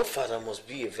your father must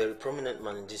be a very prominent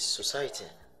man in this society.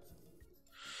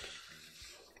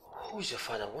 Who is your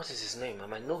father? What is his name? I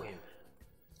might know him.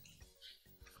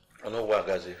 I know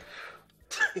Wagazi.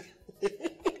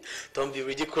 Don't be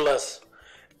ridiculous.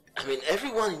 I mean,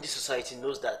 everyone in this society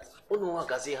knows that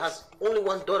Wagazi has only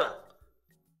one daughter.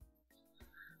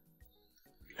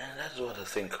 And that's what I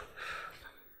think.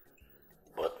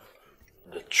 But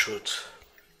the truth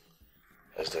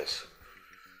is this.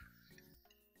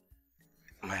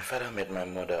 My father met my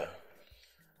mother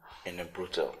in a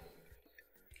brothel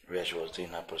where she was doing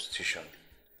her prostitution.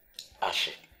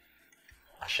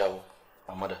 Ashawo,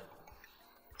 my mother.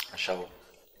 Ashawo.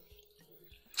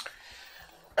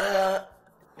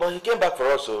 But he came back for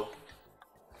us, so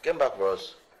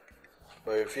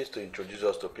but he refused to introduce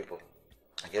us to people.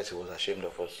 I guess he was ashamed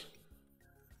of us.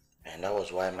 And that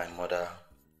was why my mother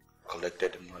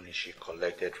collected the money she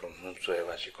collected from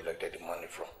whomsoever she collected the money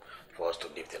from for us to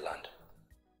leave the land.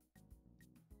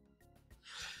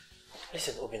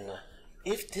 Listen, Obinna,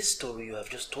 if this story you have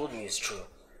just told me is true,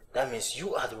 that means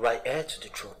you are the right heir to the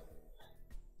throne.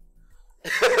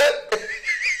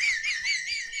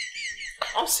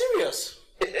 I'm serious.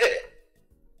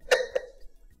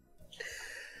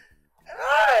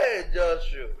 Hi,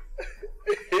 Joshua.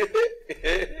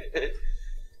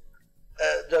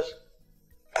 Josh,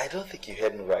 I don't think you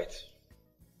heard me right.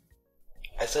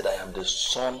 I said I am the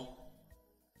son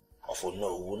of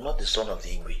Onowu, not the son of the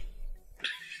Igwe.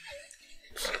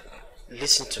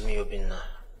 Listen to me, Obinna.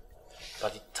 By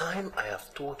the time I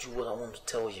have told you what I want to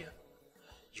tell you,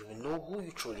 you will know who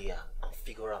you truly are and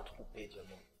figure out who paid your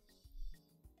money.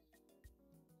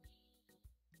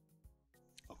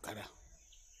 Ankara.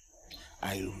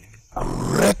 I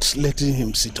regret letting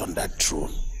him sit on that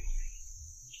throne.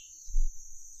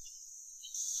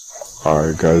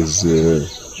 Guys,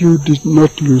 you did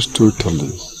not lose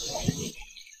totally.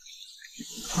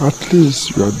 At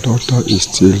least your daughter is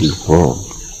still involved.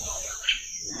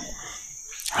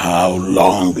 How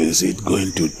long is it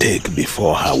going to take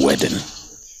before her wedding?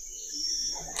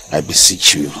 I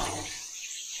beseech you,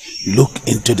 look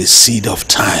into the seed of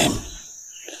time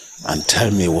and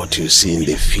tell me what you see in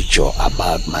the future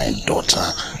about my daughter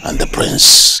and the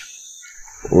prince.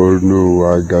 Oh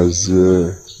no, guys,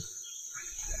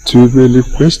 too many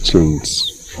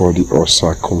questions for the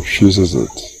Osa confuses it.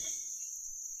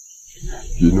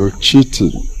 You know,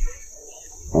 cheating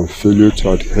and failure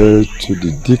to adhere to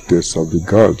the dictates of the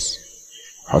gods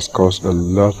has caused a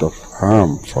lot of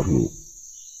harm for me.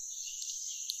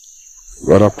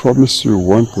 But I promise you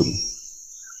one thing,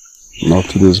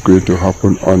 nothing is going to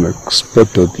happen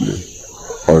unexpectedly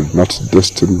or not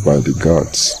destined by the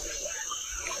gods.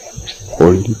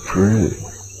 Only pray,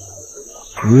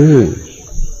 pray,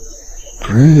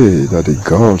 pray that the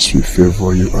gods will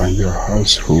favor you and your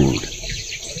household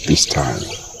this time.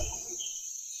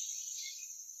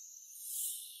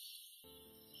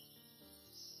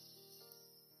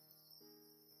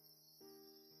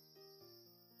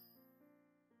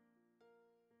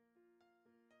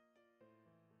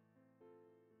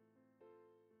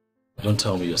 Don't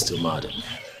tell me you're still mad at me.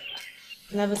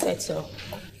 Never said so.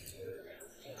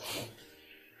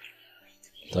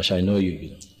 Tasha, I know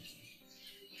you.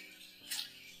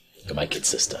 You're my kid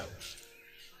sister.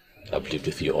 I've lived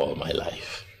with you all my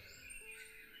life.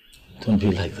 Don't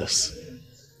be like this.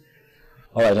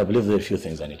 Alright, I believe there are a few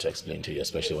things I need to explain to you,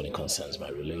 especially when it concerns my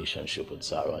relationship with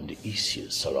Sarah and the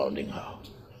issues surrounding her.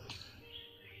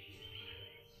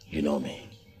 You know me.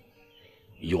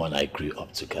 You and I grew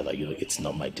up together. You know, it's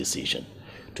not my decision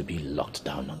to be locked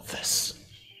down on this.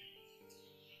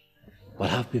 But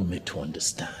I've been made to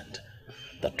understand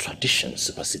that tradition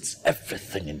supersedes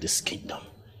everything in this kingdom.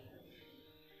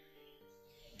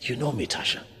 You know me,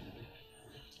 Tasha.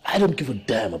 I don't give a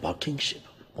damn about kingship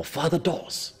or father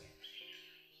doors.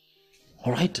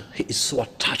 Alright? He is so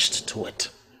attached to it.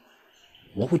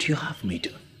 What would you have me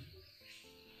do?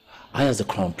 I, as the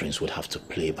crown prince, would have to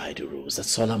play by the rules.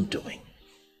 That's all I'm doing.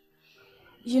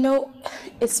 You know,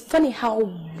 it's funny how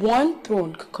one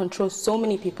throne could control so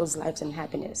many people's lives and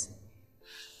happiness.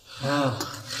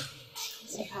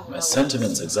 My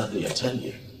sentiments exactly, I tell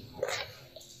you.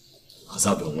 Because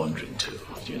I've been wondering too,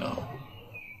 you know.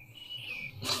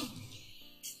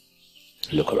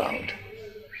 Look around.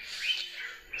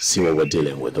 See what we're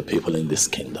dealing with. The people in this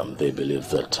kingdom, they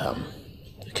believe that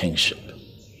the kingship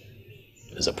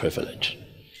is a privilege.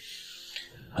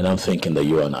 And I'm thinking that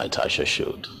you and I, Tasha,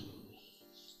 should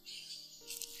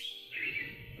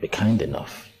be kind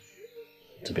enough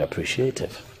to be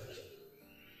appreciative.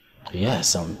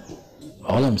 Yes, all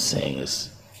I'm saying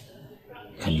is,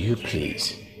 can you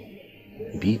please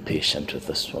be patient with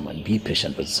this woman, be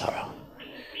patient with Sarah.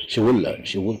 She will learn,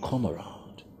 she will come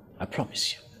around. I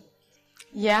promise you.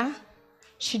 Yeah?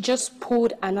 She just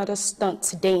pulled another stunt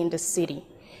today in the city.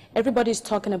 Everybody's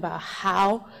talking about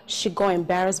how she got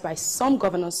embarrassed by some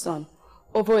governor's son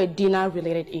over a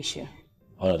dinner-related issue.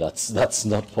 Oh, no, that's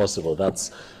not possible.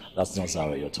 That's not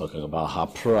Sarah you're talking about. Her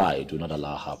pride will not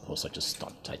allow her to pull such a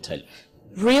stunt, I tell you.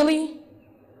 Really?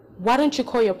 Why don't you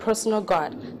call your personal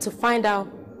guard to find out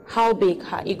how big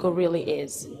her ego really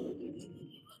is?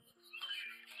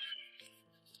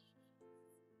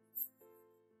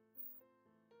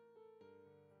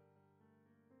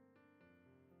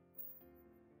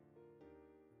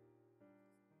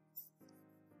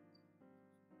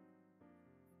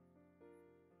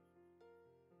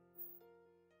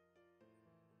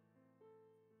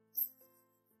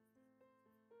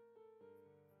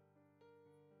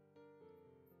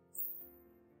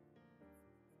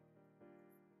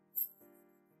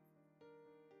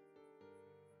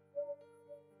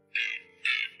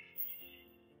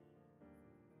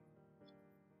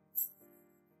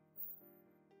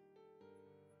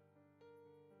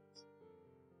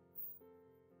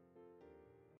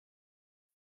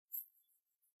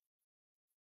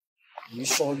 Are you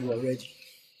sure you are ready?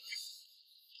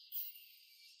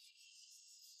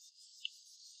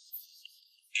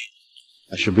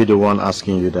 I should be the one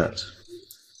asking you that.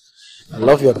 I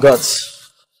love your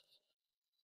guts.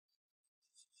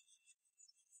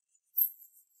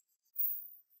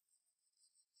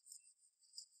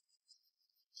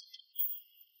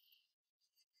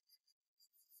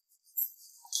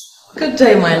 Good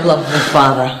day, my lovely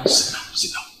father.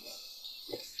 Sit down.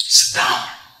 Sit down.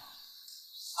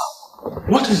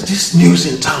 What is this news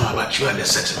in town about you and a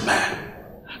certain man?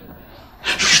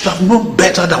 You should have known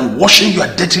better than washing your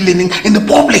dirty linen in the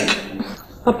public.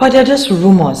 Papa, they're just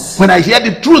rumors. When I hear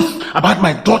the truth about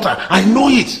my daughter, I know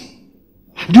it.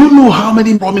 Do you know how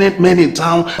many prominent men in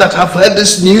town that have heard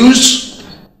this news?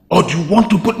 Or do you want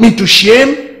to put me to shame?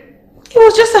 It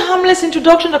was just a harmless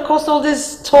introduction that caused all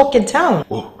this talk in town.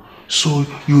 Oh, so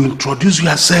you introduced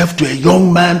yourself to a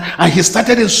young man and he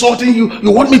started insulting you.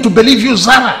 You want me to believe you,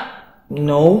 Zara?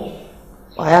 No.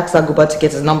 I asked Agoba to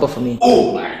get his number for me.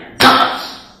 Oh my God!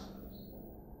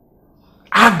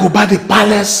 Agoba the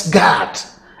palace guard.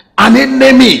 An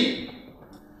enemy.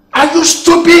 Are you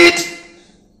stupid?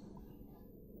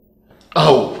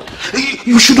 Oh,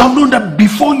 you should have known that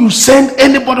before you send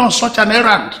anybody on such an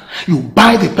errand, you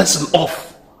buy the person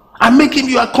off and make him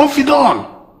your confidant.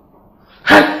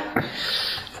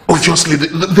 Obviously,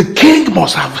 the king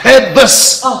must have heard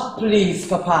this. Oh, please,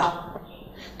 Papa.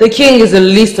 The king is the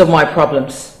least of my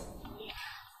problems.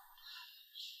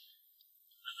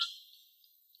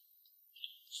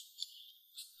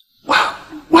 Wow,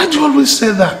 why do you always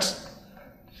say that?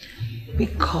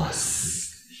 Because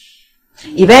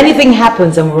if anything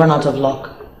happens and we run out of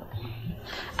luck,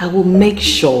 I will make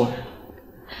sure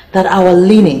that our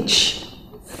lineage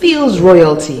feels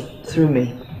royalty through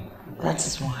me. That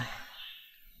is why.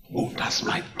 Oh, that's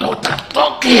my daughter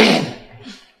talking.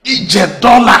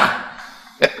 $1.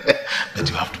 But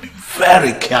you have to be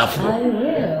very careful. I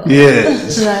will.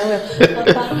 Yes. I will.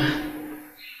 Papa,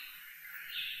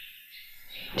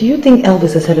 do you think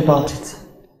Elvis has heard about it?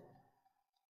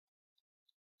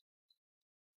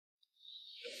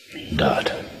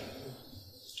 Dad,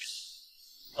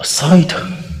 aside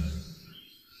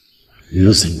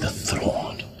losing the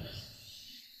throne,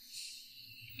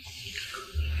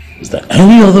 is there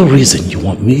any other reason you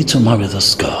want me to marry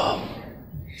this girl?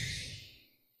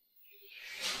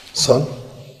 Son,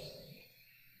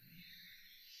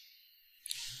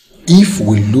 if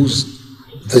we lose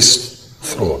this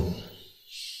throne,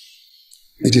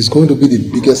 it is going to be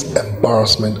the biggest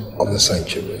embarrassment of the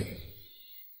century.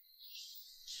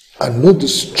 And no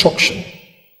destruction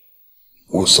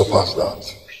will surpass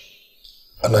that.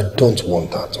 And I don't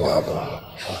want that to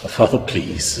happen. Father,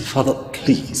 please. Father,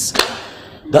 please.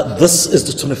 That this is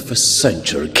the 21st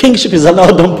century. Kingship is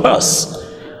allowed on pass.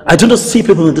 I do not see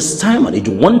people in this time and age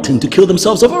wanting to kill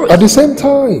themselves over it. At the same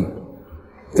time,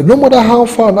 no matter how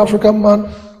far an African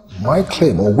man might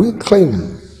claim or will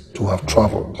claim to have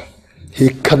traveled, he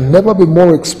can never be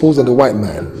more exposed than the white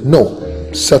man.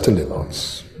 No, certainly not.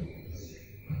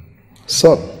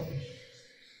 Son,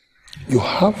 you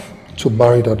have to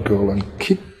marry that girl and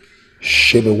keep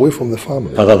shame away from the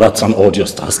family. Father, that's an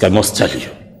odious task, I must tell you.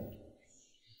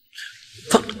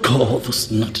 That girl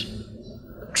does not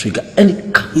trigger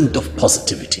any kind of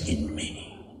positivity in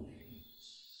me.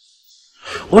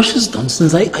 What she's done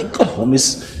since I got home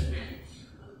is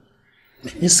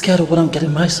make me scared of what I'm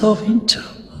getting myself into.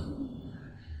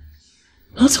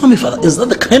 Now tell me, Father, is that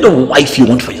the kind of wife you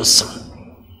want for your son?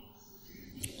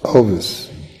 Elvis,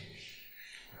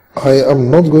 I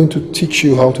am not going to teach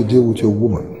you how to deal with your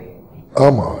woman,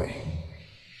 am I?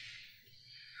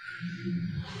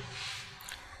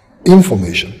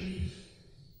 Information.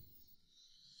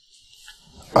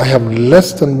 I have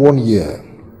less than 1 year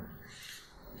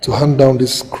to hand down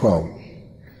this crown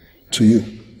to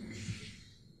you.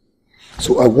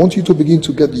 So I want you to begin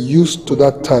to get used to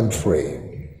that time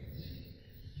frame.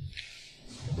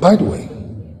 By the way,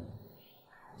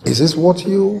 is this what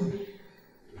you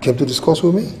came to discuss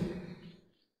with me?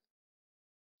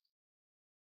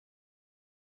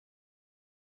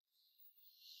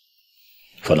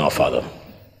 For now, Father,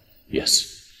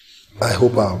 yes. I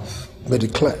hope I've made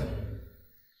it clear.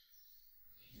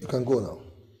 You can go now.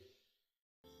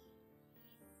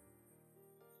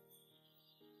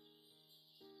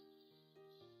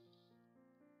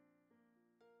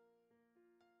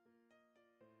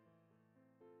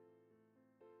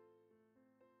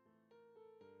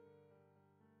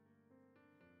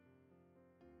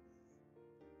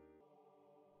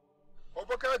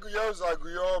 Oboka guya uza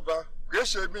guya oba,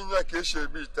 keshebi nya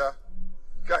keshebi ta,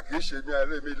 ka keshebi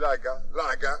alemi laga.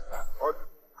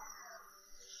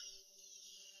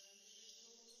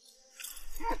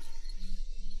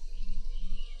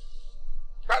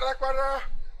 Kwara,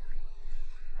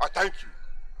 I thank you.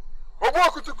 Obo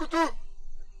kutukutu,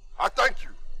 I thank you.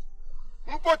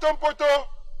 Mpoto,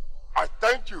 I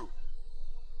thank you.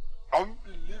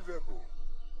 Unbelievable.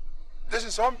 This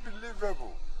is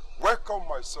unbelievable. Welcome,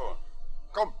 my son.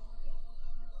 Come.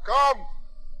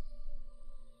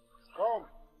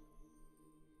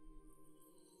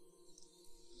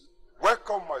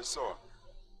 Welcome, my son.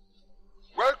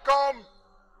 Welcome. welcome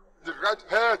the right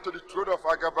heir to the throne of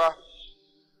Agaba.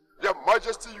 Your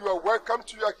Majesty, you are welcome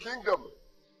to your kingdom.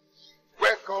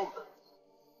 Welcome.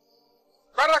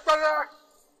 Barak Barak.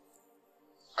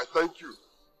 I thank you.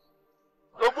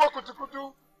 Nobo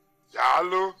Kutukutu,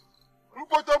 Yalo.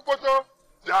 Mpoto Mpoto,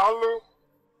 Yalo.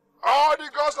 All the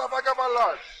gods of Agaba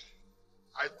land,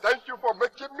 I thank you for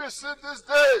making me see this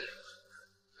day.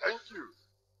 Thank you.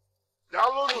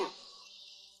 Yalo.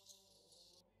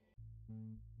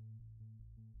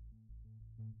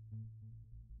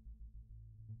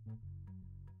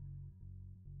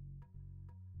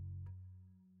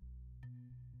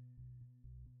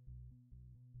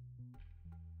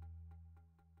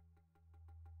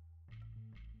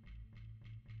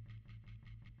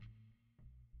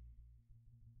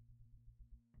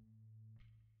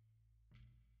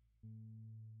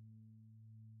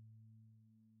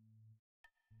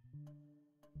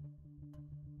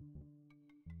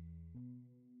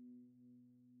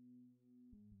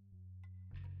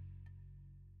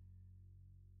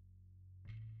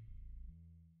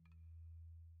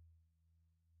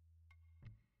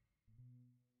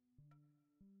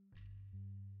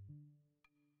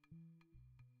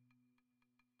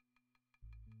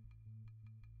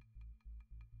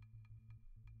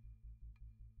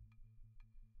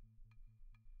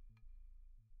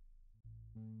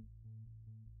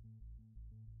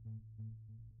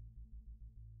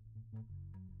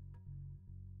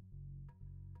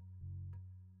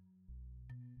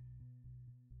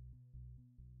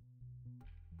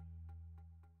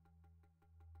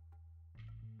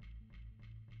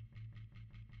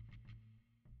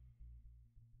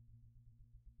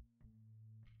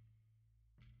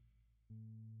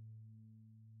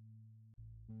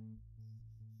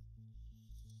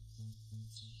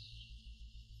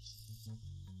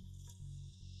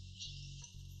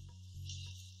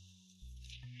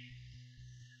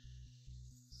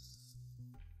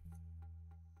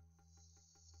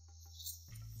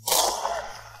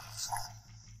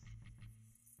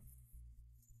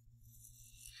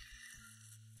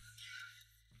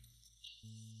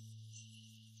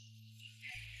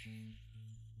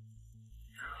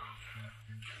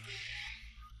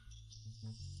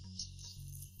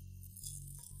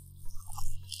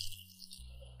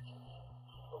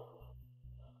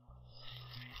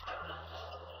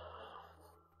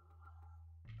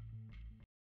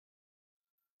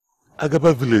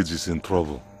 Agaba village is in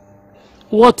trouble.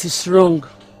 What is wrong?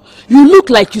 You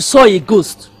look like you saw a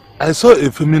ghost. I saw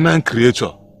a feminine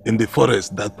creature in the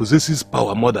forest that possesses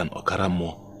power more than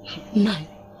Okaramo. Nai,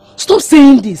 stop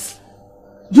saying this.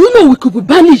 Do you know we could be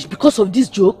banished because of this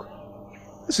joke?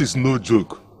 This is no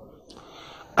joke.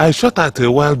 I shot at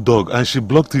a wild dog and she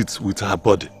blocked it with her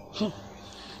body.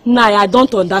 Nai, I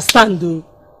don't understand though.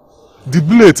 The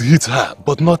bullet hit her,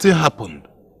 but nothing happened.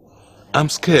 I'm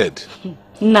scared.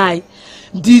 Nai,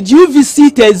 did you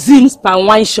visit a Zim's pan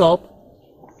wine shop?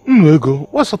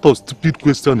 Nwego, what sort of stupid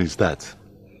question is that?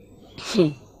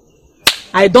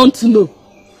 I don't know.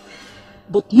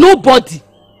 But nobody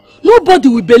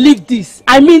will believe this.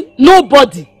 I mean,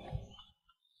 nobody.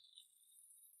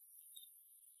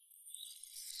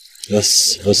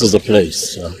 This is the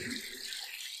place.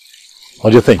 What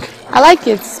do you think? I like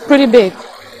it. It's pretty big.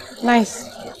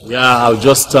 Nice. Yeah, I'll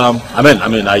just I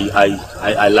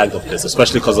like the place,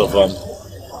 especially because of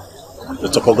the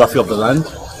topography of the land.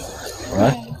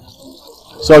 Alright?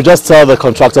 So I'll just tell the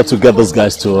contractor to get those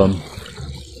guys to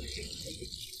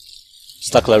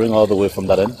start clearing all the way from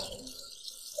that end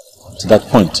to that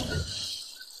point.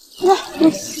 Yeah,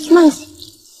 it's nice.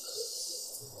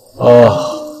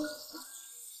 Oh.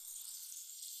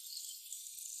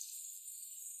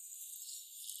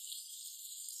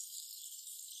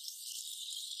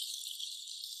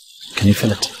 Can you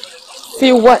feel it?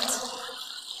 Feel what?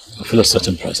 I feel a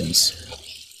certain presence.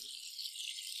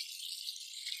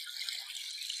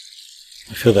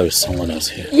 I feel there is someone else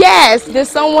here. Yes, there's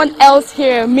someone else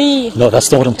here, me. No,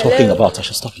 that's not what I'm talking about. I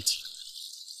should stop it.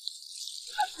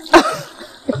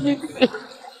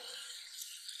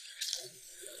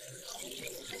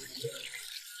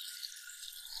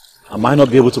 I might not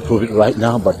be able to prove it right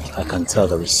now, but I can tell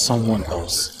there is someone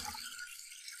else.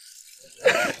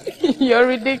 You're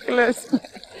ridiculous.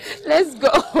 Let's go.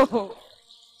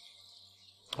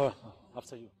 All right,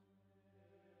 after you.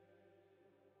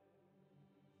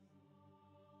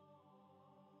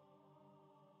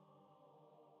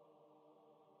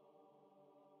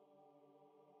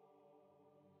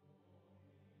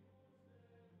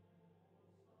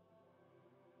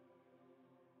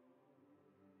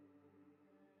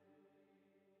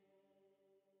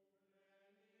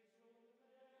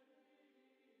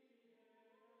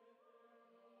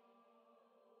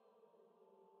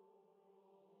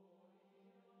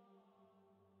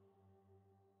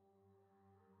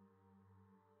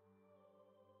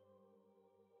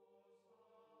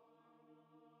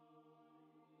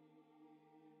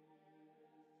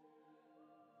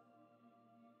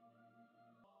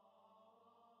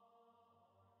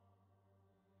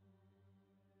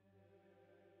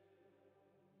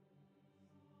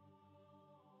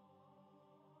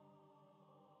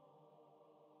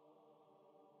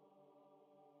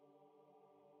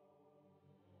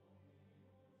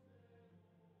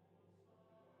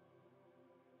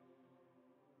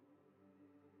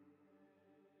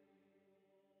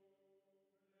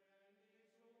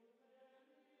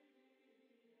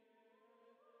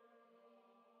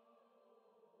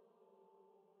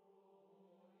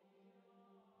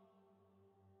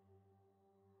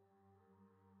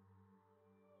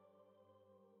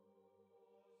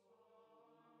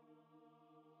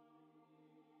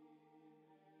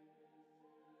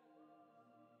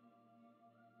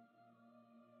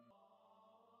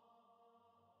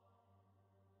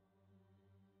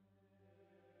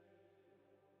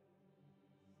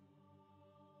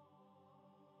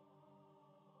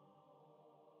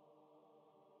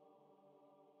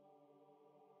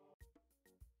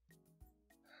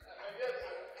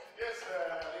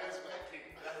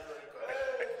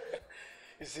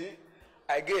 see,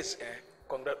 I guess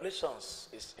congratulations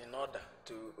is in order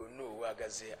to Unu,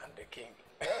 Wagazi, and the king.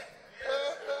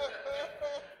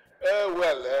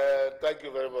 Thank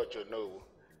you very much, Ono.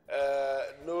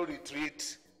 No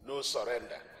retreat, no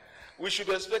surrender. We should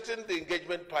be expecting the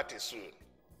engagement party soon.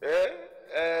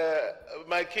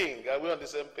 My king, are we on the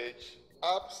same page?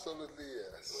 Absolutely,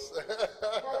 yes.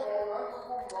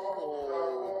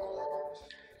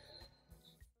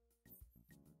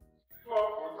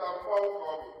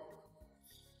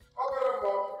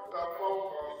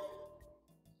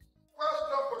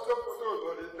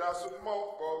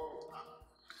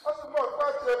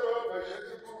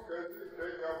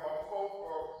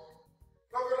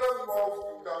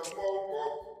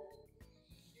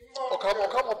 Oh,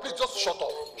 come on, please, just shut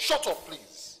up. Shut up,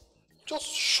 please.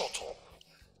 Just shut up.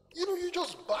 You know, you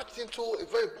just backed into a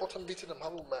very important meeting I'm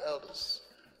having with my elders.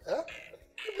 Eh?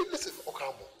 Listen,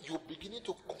 Okamo, you're beginning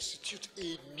to constitute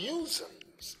a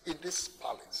nuisance in this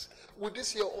palace with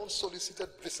this your unsolicited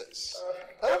visits.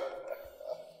 Huh?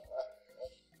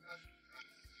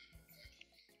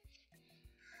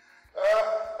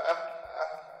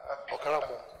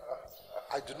 Okaramo,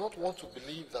 I do not want to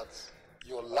believe that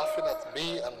you're laughing at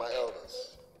me and my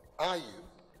elders. Are you?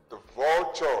 The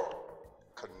vulture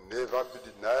can never be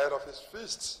denied of his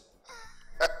feast.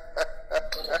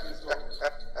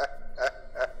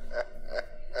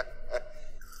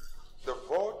 The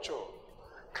vulture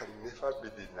can never be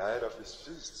denied of his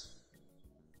feast.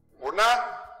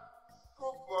 Una?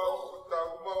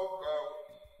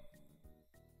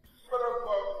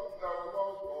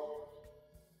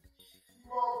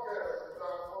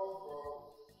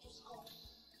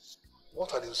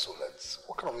 What are the insolence?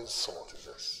 What kind of insult is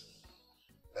this?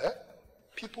 Eh?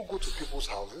 People go to people's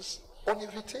houses on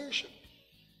invitation.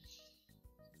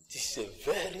 This is a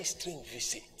very strange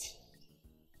visit.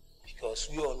 Because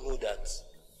we all know that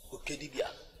Okedibia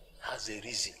has a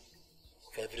reason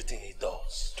for everything he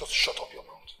does. Just shut up your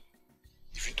mouth.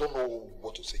 If you don't know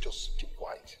what to say, just keep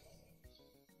quiet.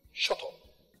 Shut up.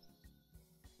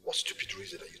 What stupid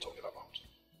reason are you talking about?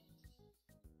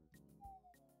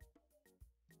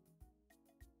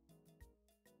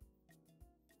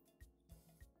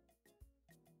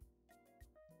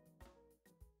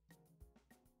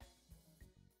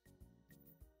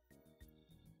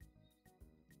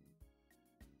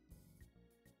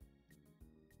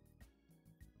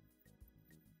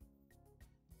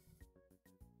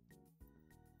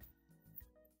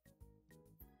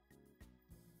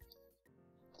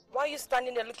 Why are you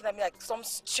standing there looking at me like some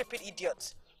stupid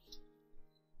idiot?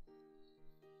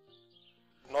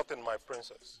 Nothing, my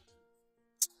princess.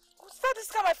 Start this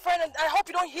guy, my friend, and I hope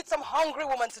you don't hit some hungry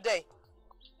woman today.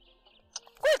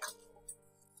 Quick!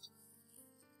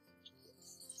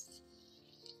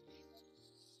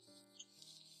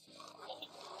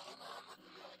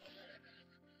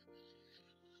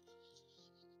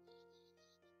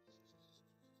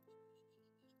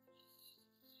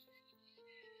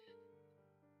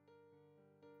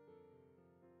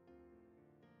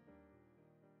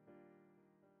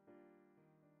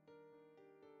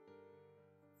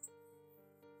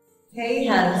 Hey,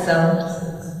 handsome.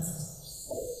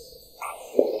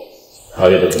 How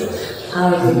are you doing?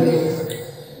 How are you doing?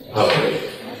 How are you?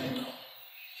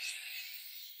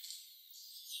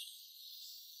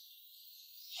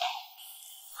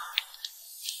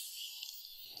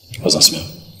 What's that smell?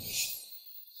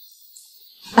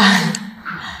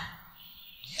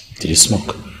 Did you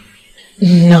smoke?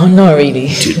 No, not really.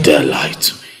 Did you dare lie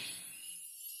to me?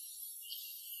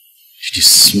 Did you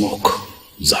smoke,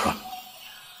 Zara?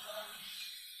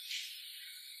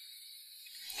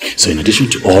 So in addition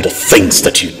to all the things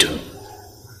that you do, you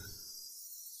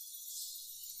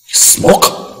smoke?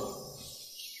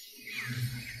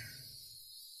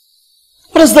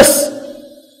 What is this?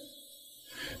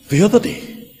 The other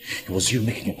day, it was you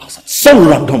making a pass at some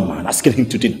random man asking him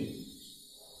to dinner.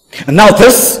 And now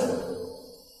this?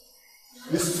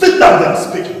 You sit down there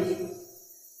speaking.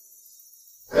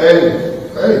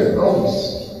 Hey, Holmes.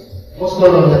 What's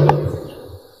going on here?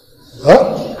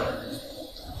 Huh?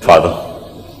 Father,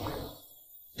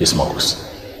 he smokes.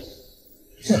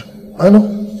 Yeah, I know.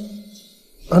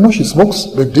 I know she smokes.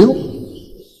 Big deal.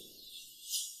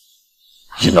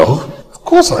 You know? Of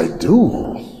course I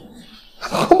do.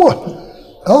 Come on.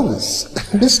 Elvis,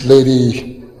 this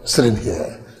lady sitting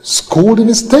here, schooled in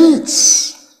the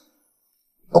States.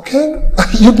 Okay?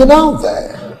 You've been out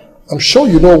there. I'm sure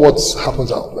you know what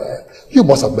happens out there. You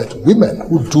must have met women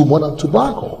who do more than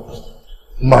tobacco.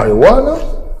 Marijuana,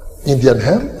 Indian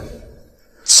hemp,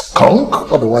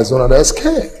 skunk, otherwise known as SK.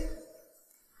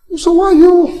 So why are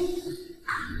you...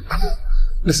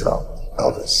 Listen out,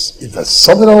 Elvis. If there's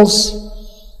something else,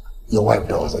 your wife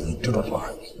does that you do not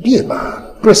like. Be a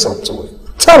man. Brace up to it.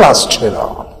 Tell her straight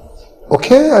up.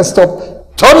 Okay? And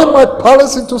stop turning my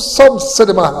palace into some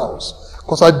cinema house.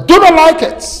 Because I do not like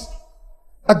it.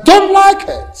 I don't like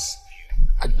it.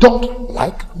 I don't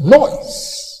like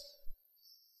noise.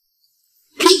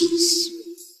 Please.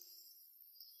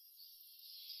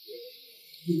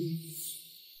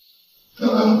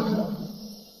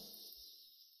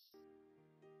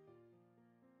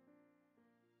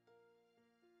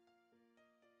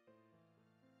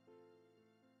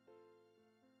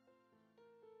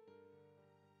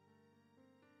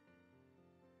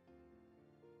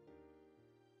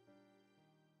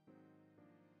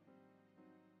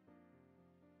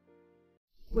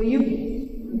 Will you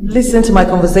listen to my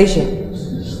conversation?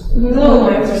 No,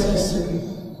 my princess.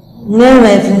 No,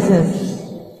 my princess.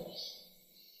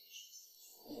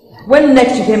 When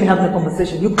next you hear me having a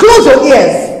conversation, you close your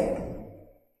ears.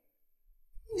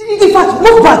 In fact,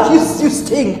 move back. You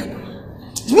stink.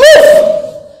 Move!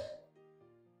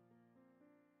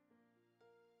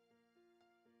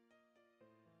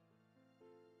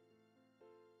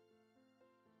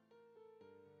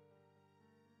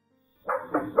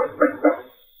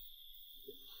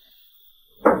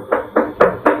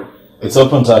 It's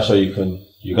open, Tasha.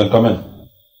 You can come in.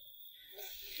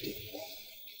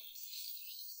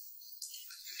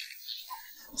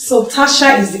 So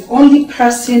Tasha is the only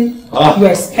person you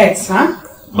expect, huh?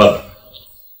 Mother.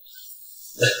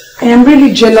 I am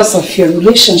really jealous of your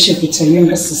relationship with your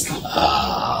younger sister.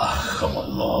 Come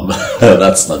on, Mom.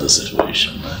 That's not the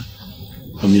situation, man.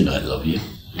 You know I love you.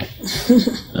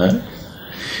 Huh?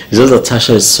 It's just that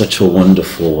Tasha is such a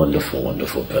wonderful, wonderful,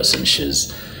 wonderful person.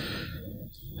 She's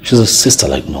a sister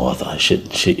like no other.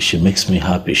 She makes me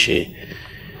happy. She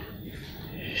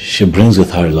brings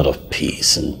with her a lot of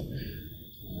peace, and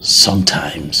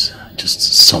sometimes, just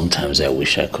sometimes, I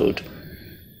wish I could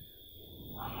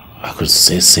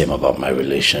say the same about my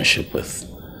relationship with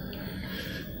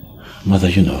Mother,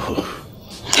 you know who.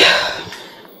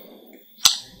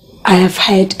 I have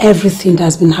heard everything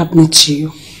that's been happening to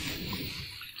you.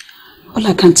 All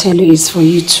I can tell you is for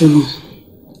you to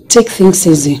take things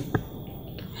easy.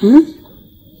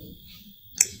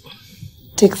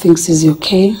 Take things easy,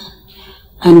 okay?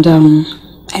 And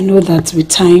I know that with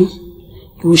time,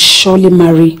 you will surely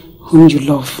marry whom you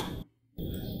love.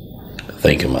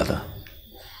 Thank you, Mother.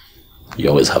 You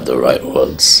always have the right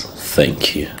words.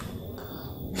 Thank you.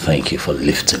 Thank you for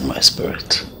lifting my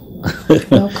spirit.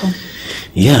 Welcome.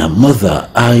 Yeah, Mother,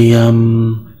 I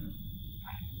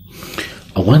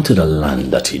went to the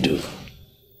land that you do.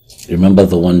 Remember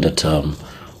the one that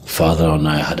Father and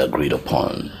I had agreed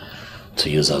upon to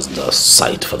use as the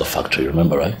site for the factory,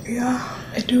 remember, right? Yeah,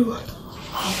 I do.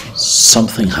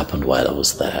 Something happened while I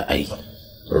was there. I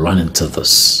ran into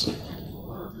this.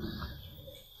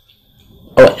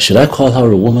 Alright, should I call her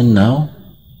a woman now?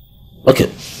 Okay,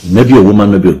 maybe a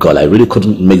woman, maybe a girl. I really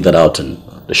couldn't make that out in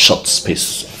the short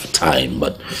space of time,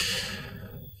 but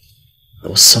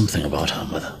there was something about her,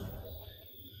 Mother.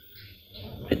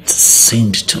 It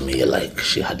seemed to me like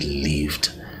she had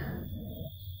lived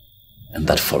in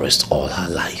that forest all her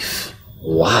life.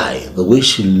 Why? The way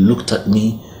she looked at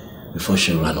me before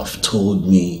she ran off told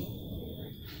me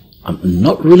I'm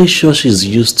not really sure she's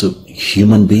used to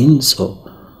human beings, or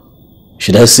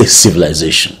should I say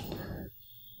civilization.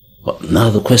 But now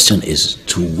the question is,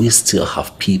 do we still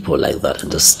have people like that in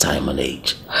this time and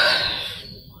age?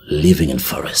 Living in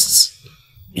forests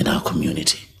in our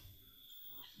community?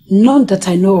 None that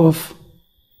I know of.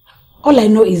 All I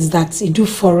know is that Idu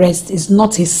Forest is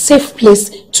not a safe place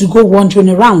to go wandering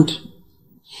around.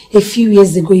 A few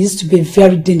years ago, it used to be a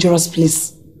very dangerous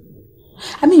place.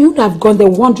 I mean, you would have gone there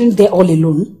wandering there all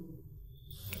alone.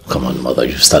 Come on, Mother,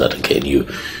 you've started again.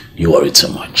 You worry too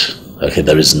much. Okay,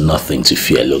 there is nothing to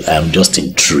fear. Look, I'm just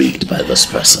intrigued by this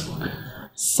person.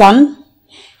 Son,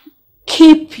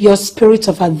 keep your spirit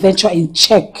of adventure in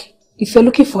check. If you're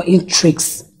looking for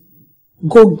intrigues,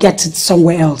 go get it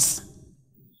somewhere else.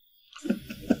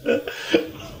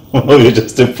 Oh, you're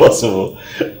just impossible.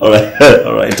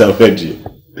 Alright, I've heard you.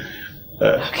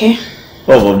 Okay.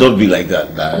 Oh, Mom, don't be like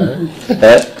that now.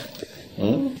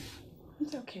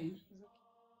 It's okay.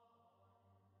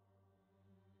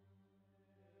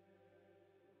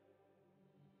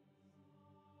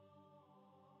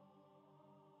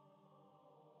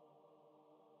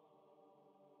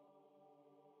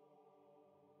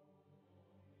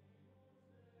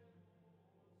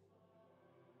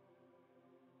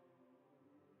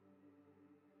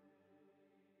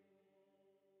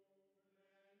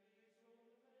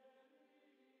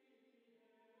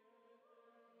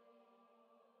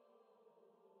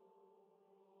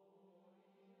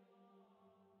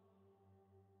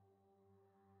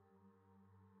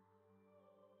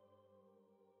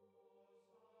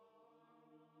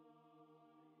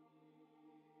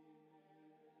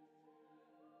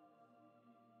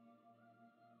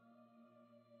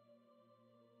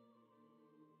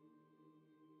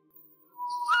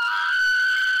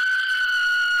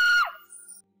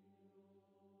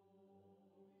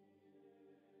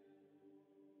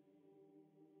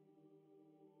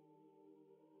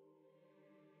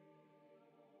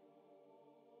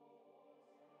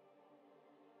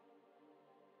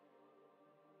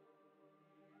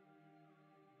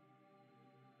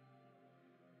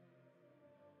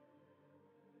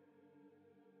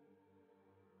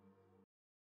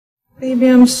 Baby,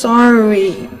 I'm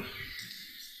sorry.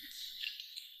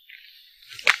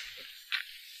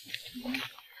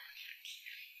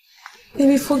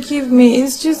 Baby, forgive me.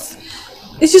 It's just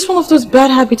one of those bad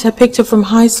habits I picked up from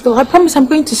high school. I promise I'm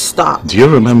going to stop. Do you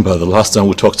remember the last time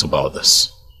we talked about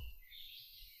this?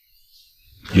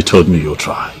 You told me you'll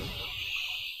try.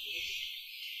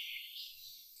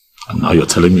 And now you're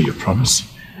telling me you promise?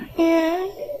 Yeah.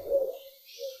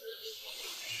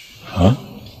 Huh?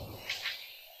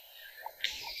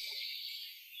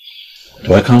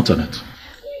 Do I count on it?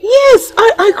 Yes,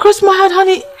 I crossed my heart,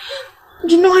 honey.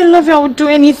 You know I love you. I would do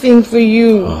anything for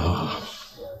you.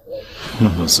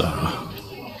 Oh, Sarah.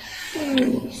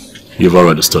 You've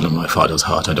already stolen my father's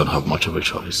heart. I don't have much of a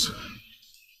choice.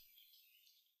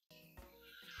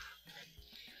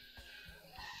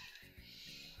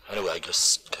 Anyway, I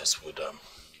guess we'd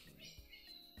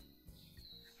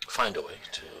find a way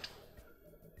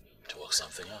to work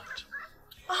something out.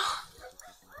 Oh,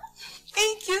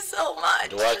 thank you so much.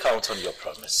 Do I count on your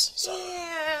promise, Sarah?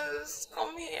 Yes.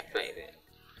 Come here, baby.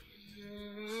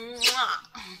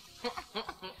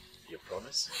 You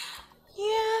promise?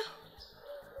 Yeah.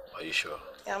 Are you sure?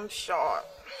 I'm sure.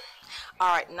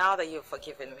 Alright, now that you've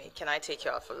forgiven me, can I take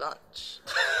you out for lunch?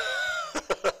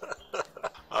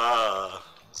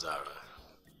 Zara.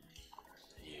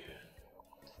 You.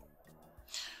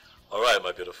 Alright,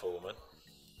 my beautiful woman.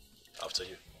 After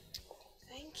you.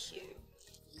 Thank you.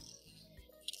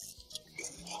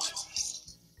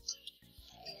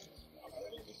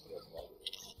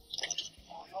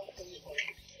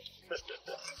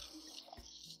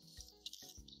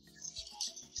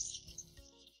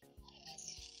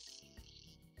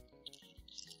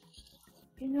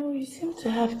 You know, you seem to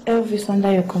have Elvis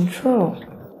under your control.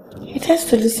 He tends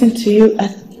to listen to you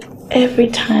at every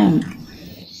time.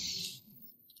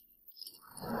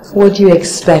 What do you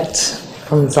expect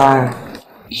from Zara?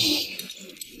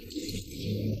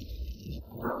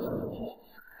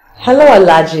 Hello,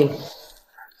 Alaji.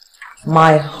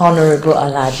 My honorable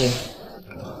Alaji.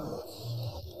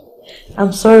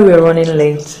 I'm sorry we're running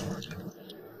late.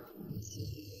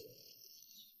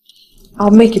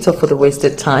 I'll make it up for the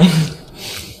wasted time.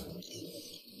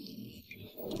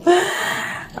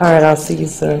 Alright, I'll see you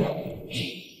soon.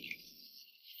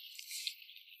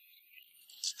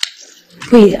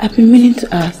 Wait, I've been meaning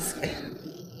to ask.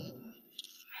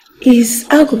 Is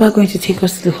Agoba going to take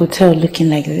us to the hotel looking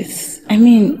like this? I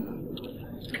mean,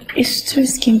 it's too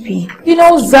skimpy. You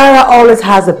know, Zara always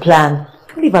has a plan.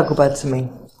 Leave Agoba to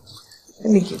me.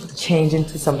 Let me change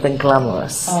into something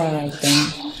glamorous. Alright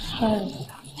then.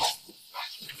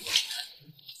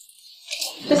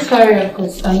 Just carry on,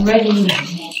 because I'm ready now.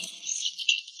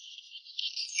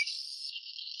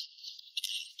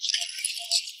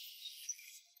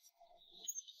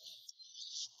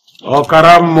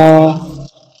 Okaramo,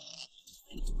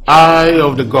 eye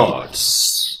of the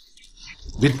gods.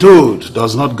 The toad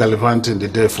does not gallivant in the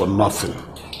day for nothing.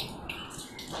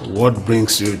 What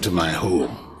brings you to my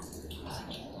home?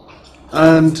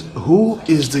 And who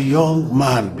is the young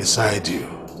man beside you?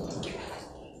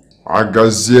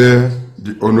 Agazie,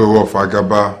 the owner of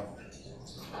Agaba.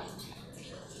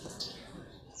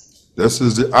 This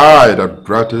is the eye that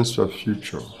brightens your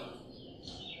future.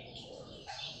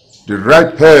 The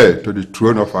right heir to the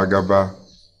throne of Agaba.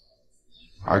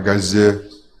 Agazie,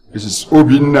 this is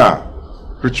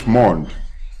Obinna, Richmond.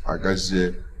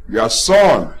 Agazie, your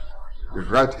son, the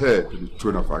right heir to the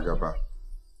throne of Agaba.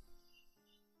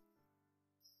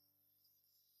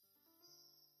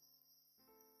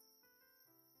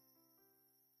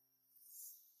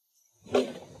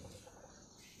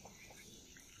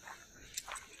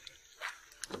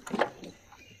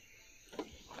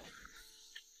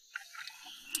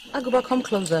 Agoba, come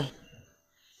closer.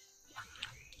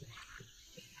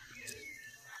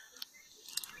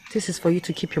 This is for you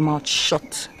to keep your mouth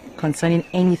shut concerning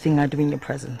anything I do in your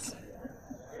presence.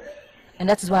 And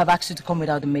that is why I've asked you to come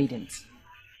without the maidens.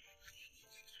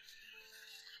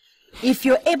 If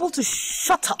you're able to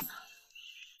shut up,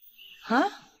 huh?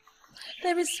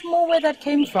 There is more where that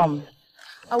came from.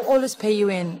 I'll always pay you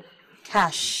in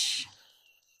cash.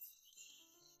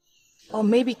 Or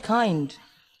maybe kind.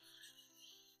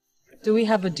 Do we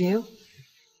have a deal?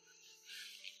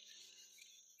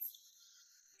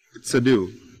 It's a deal.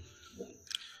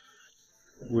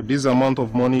 With this amount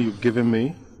of money you've given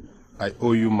me, I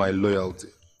owe you my loyalty.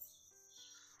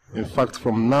 In fact,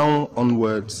 from now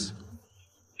onwards,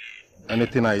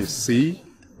 anything I see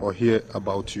or hear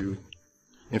about you,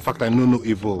 in fact, I know no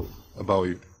evil about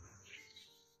you.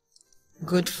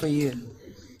 Good for you.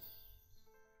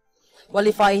 Well,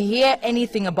 if I hear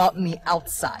anything about me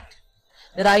outside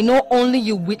that I know only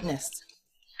you witnessed,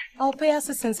 I'll pay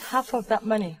assistants half of that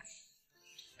money.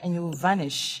 And you will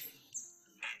vanish.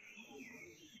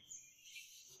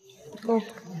 Go.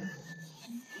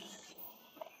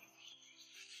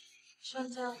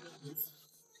 Chantal.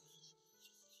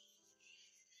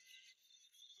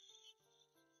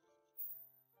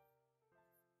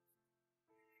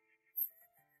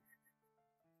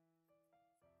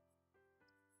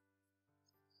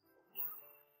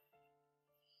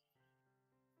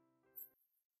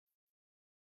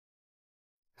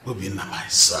 Obina, my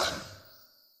son,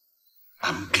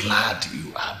 I'm glad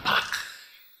you are back.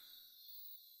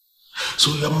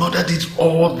 So your mother did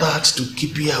all that to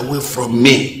keep you away from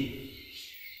me?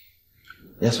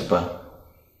 Yes, Papa.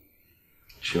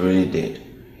 She really did.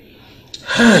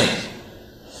 Hey!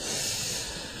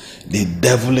 The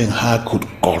devil in her could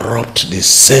corrupt the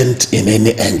scent in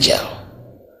any angel.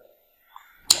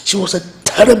 She was a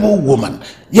terrible woman.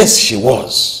 Yes, she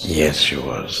was. Yes, she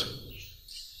was.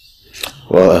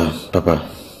 Well, Papa,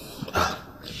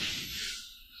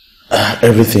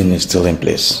 everything is still in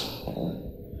place.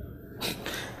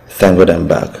 Thank God I'm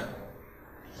back.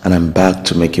 And I'm back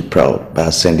to make you proud by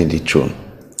ascending the throne.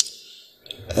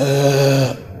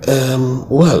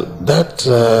 Well,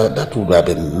 that would have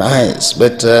been nice,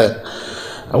 but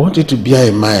I want you to bear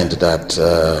in mind that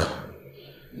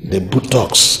the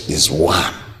buttocks is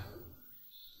one.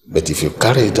 But if you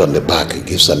carry it on the back, it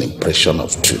gives an impression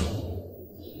of two.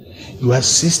 Your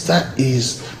sister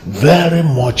is very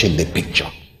much in the picture,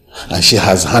 and she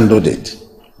has handled it.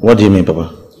 What do you mean,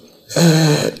 Papa?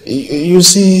 You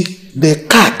see, the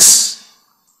cats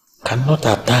cannot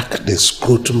attack the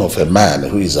scrotum of a man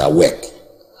who is awake.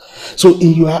 So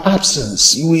in your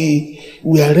absence, we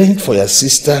arranged for your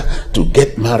sister to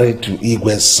get married to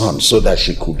Igwe's son so that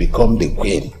she could become the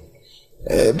queen.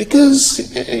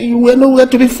 Because you were nowhere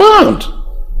to be found.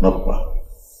 No, Papa.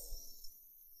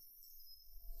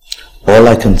 All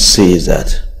I can say is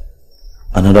that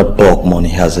another bulk money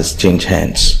has exchanged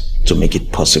hands to make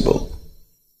it possible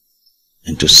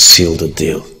and to seal the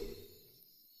deal.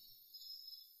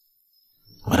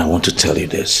 But I want to tell you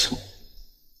this.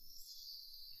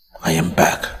 I am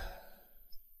back.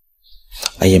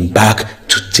 I am back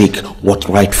to take what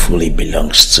rightfully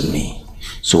belongs to me.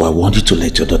 So I want you to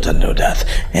let your daughter know that,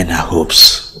 and her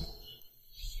hopes.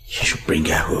 You should bring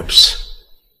her hopes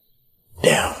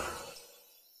down.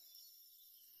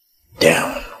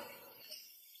 Down.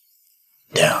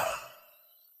 Down.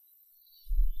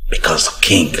 Because the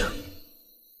king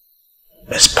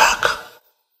is back.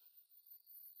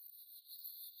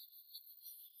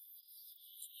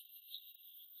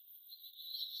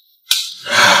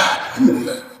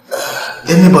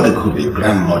 Anybody could be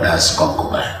grandmother's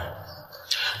concubine,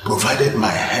 provided my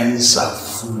hands are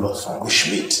full of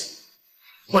bushmeat.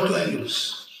 What do I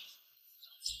lose?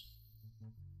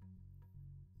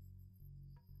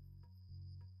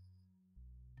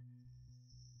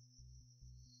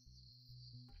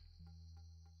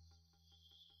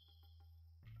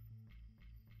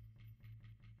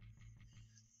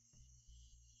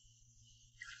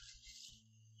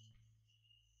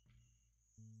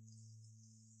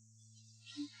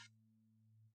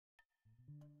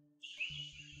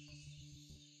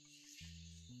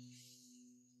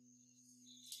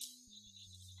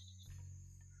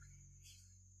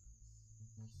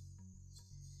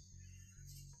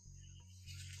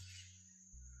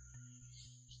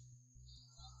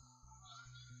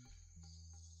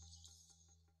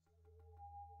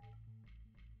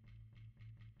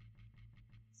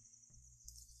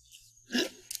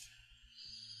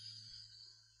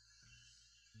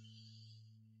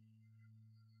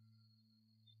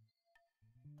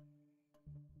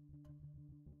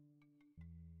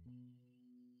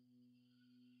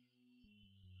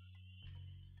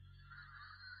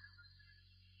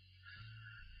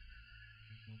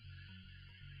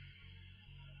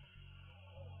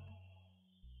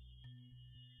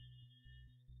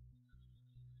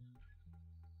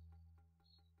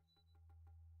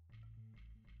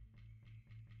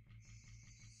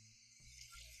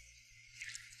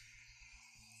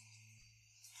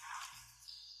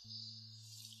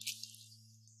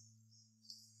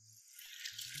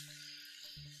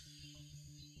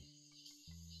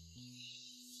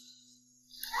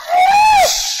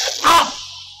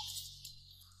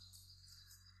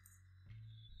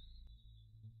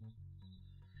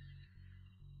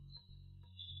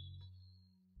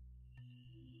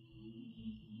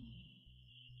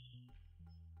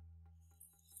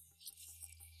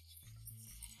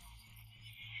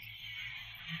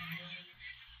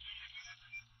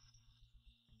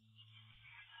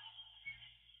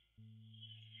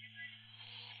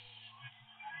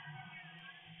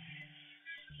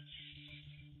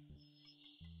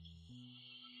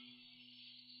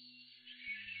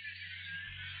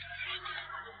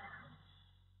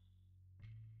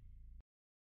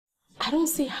 don't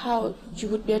see how you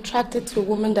would be attracted to a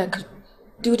woman that could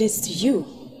do this to you.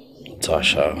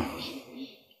 Tasha,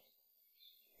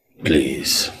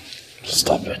 please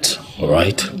stop it,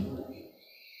 alright?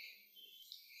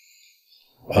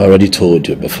 I already told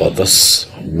you before, this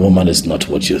woman is not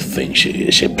what you think she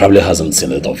is. She probably hasn't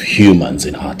seen enough humans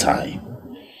in her time.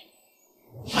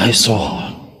 I saw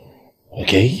her,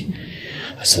 okay?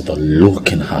 I saw the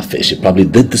look in her face. She probably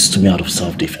did this to me out of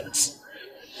self-defense.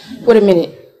 Wait a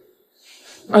minute.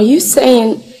 Are you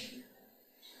saying...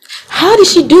 How did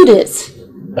she do this?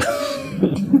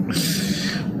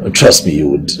 Trust me, you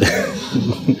would...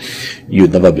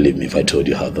 you'd never believe me if I told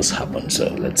you how this happened,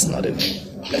 so let's not even...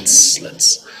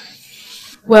 Let's...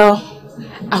 Well,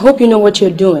 I hope you know what you're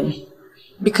doing.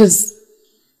 Because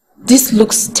this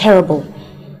looks terrible.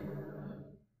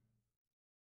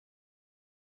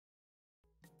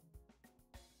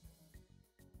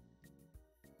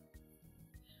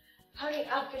 Honey,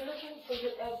 I've been looking for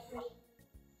you every...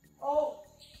 Oh.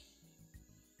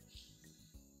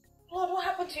 Lord, what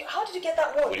happened to you? How did you get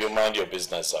that watch? Would you mind your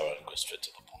business, Sarah, and go straight to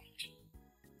the point?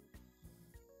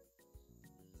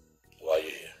 Why are you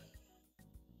here?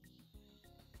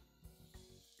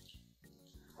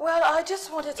 Well, I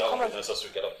just wanted to come and...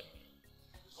 Necessary, get up.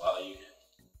 Why are you here?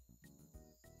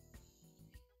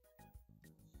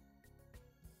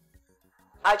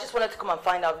 I just wanted to come and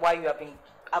find out why you have been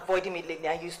avoiding me lately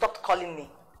and you stopped calling me.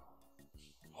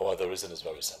 Well, the reason is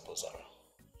very simple, Zara.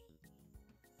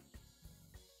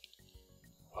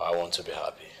 I want to be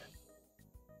happy.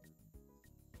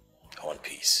 I want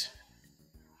peace.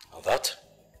 And that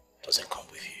doesn't come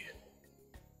with you.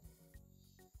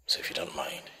 So if you don't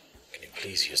mind, can you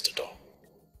please use the door?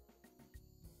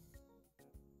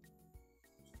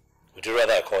 Would you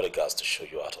rather I call the guards to show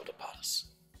you out of the palace?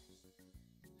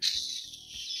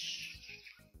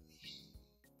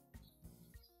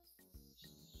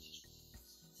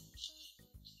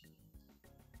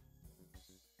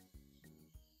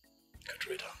 Good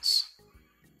riddance.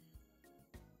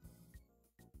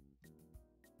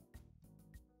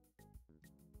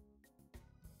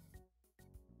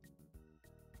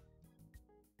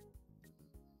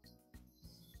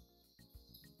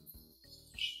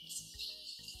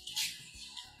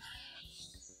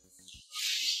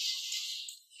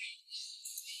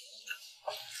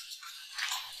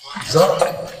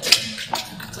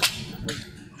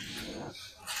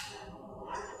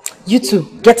 You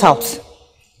two, get out.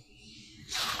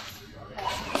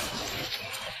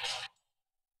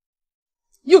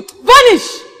 You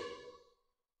vanish!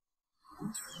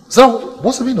 So,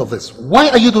 what's the meaning of this? Why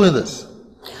are you doing this?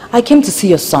 I came to see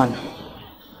your son,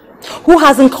 who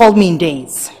hasn't called me in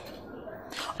days,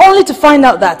 only to find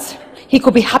out that he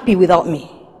could be happy without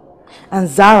me. And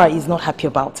Zara is not happy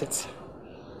about it.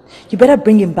 You better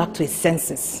bring him back to his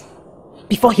senses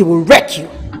before he will wreck you.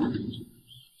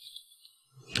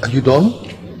 Are you done?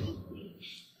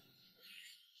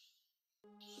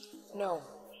 No.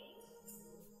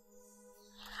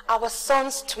 Our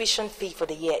son's tuition fee for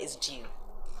the year is due.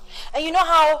 And you know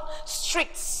how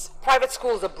strict private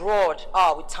schools abroad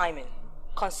are with timing,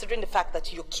 considering the fact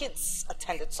that your kids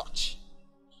attended such.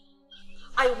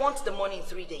 I want the money in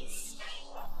 3 days.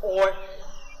 Or...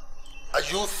 Are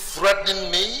you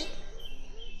threatening me?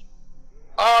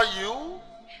 Are you?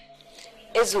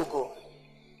 Ezugo,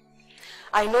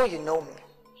 I know you know me.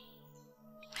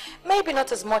 Maybe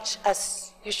not as much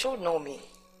as you should know me.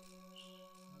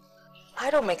 I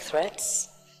don't make threats.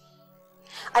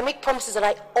 I make promises that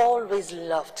I always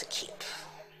love to keep.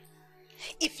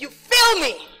 If you fail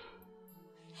me,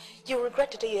 you'll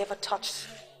regret the day you ever touched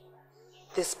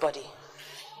this body.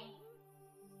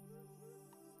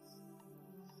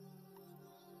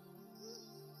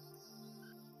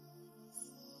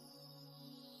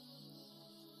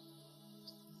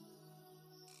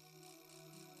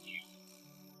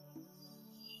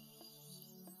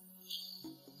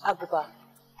 Aguba,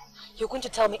 you're going to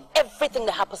tell me everything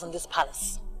that happens in this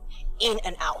palace, in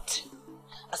and out.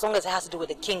 As long as it has to do with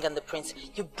the king and the prince,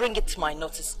 you bring it to my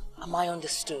notice. Am I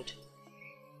understood?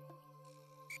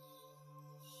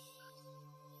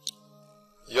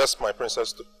 Yes, my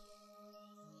princess.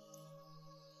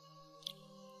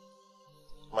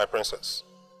 My princess.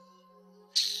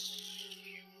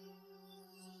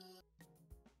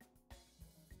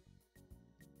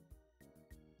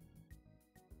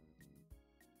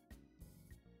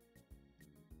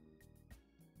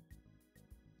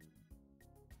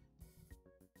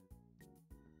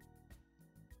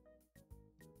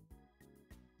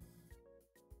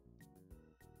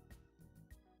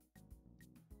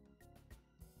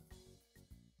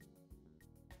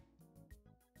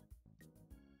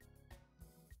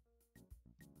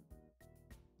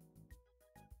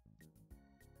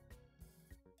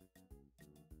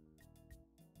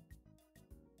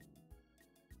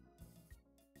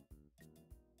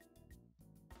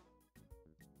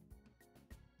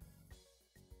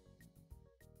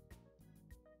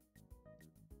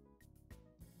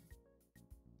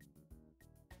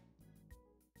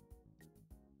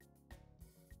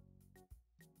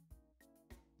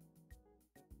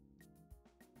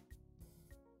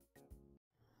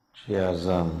 She has,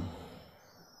 How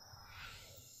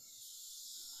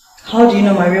do you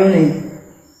know my real name?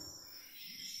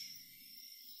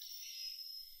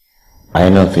 I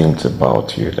know things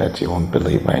about you that you won't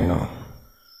believe I know.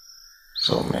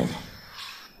 So many.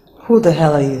 Who the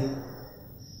hell are you?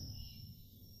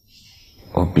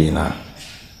 Obina.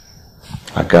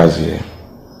 Agazie.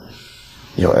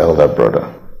 Your elder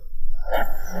brother.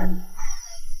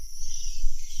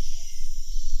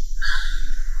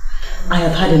 I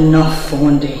have had enough for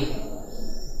one day.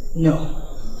 No.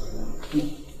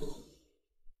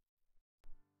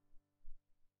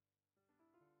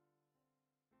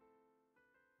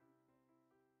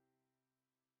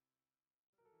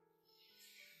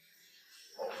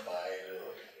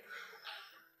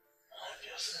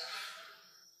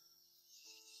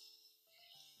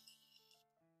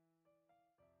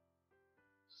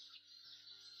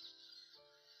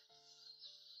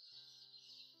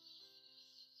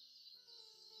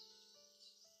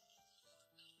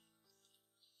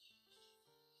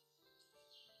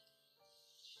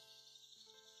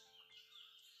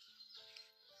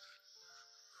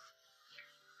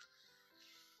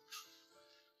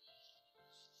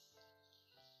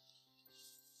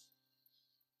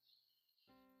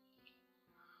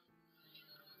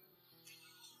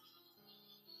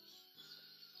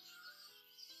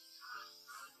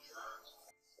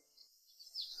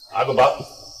 Agoba.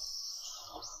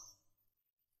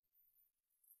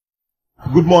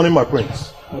 Good morning, my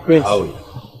prince. My prince. How are you?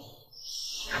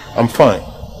 I'm fine.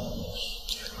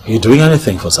 Are you doing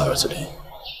anything for Sarah today?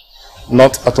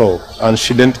 Not at all, and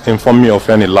she didn't inform me of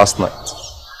any last night.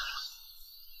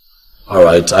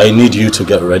 Alright, I need you to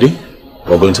get ready.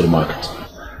 We're going to the market.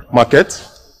 Market?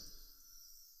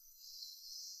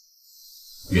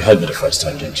 You heard me the first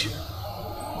time, didn't you?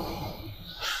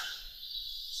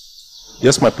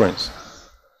 Yes, my prince.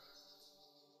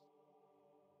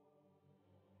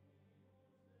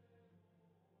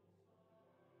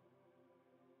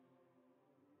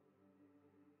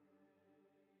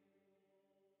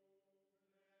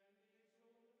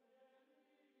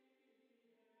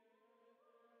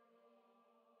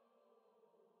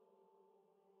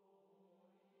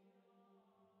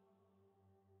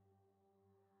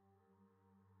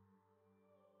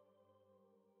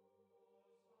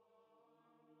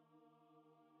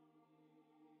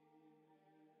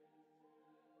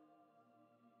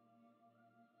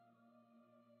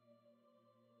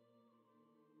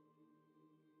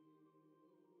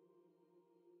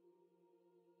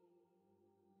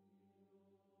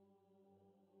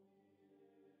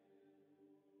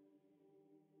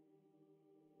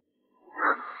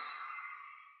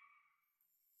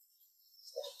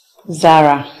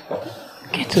 Zara,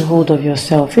 get a hold of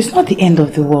yourself. It's not the end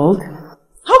of the world.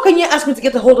 How can you ask me to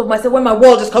get a hold of myself when my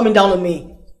world is coming down on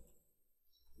me?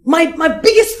 My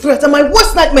biggest threat and my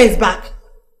worst nightmare is back.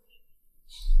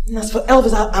 And as for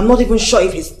Elvis, I'm not even sure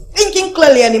if he's thinking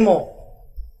clearly anymore.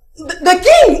 The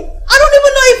king! I don't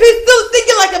even know if he's still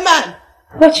thinking like a man.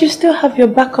 But you still have your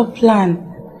backup plan,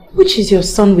 which is your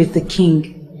son with the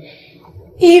king.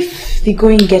 If the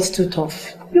going gets too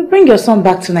tough, you bring your son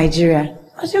back to Nigeria,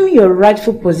 assuming your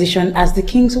rightful position as the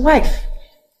king's wife.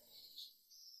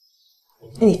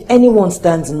 And if anyone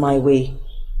stands in my way,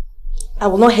 I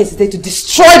will not hesitate to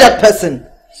destroy that person.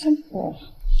 Simple.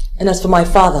 And as for my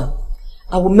father,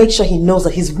 I will make sure he knows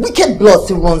that his wicked blood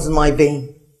still runs in my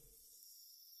vein.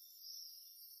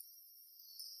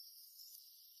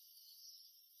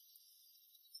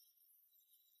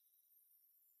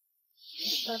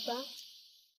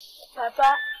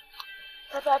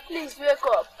 Papa, please wake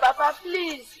up. Papa,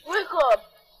 please wake up.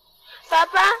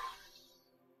 Papa?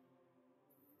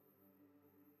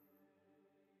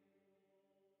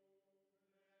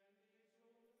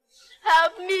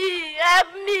 Help me!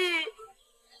 Help me!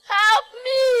 Help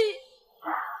me!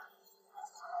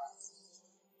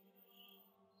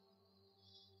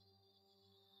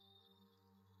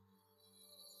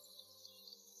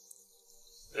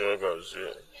 Here goes,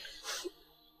 yeah.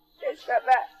 Yes,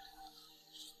 Papa.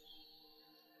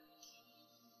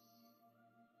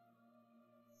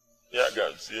 Yeah,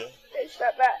 guys, yeah. Yes,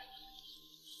 Papa.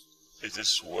 It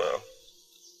is well.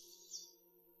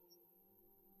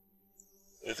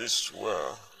 It is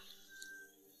well.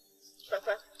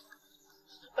 Papa.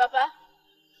 Papa.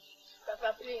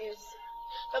 Papa, please.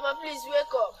 Papa, please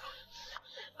wake up.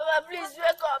 Papa, please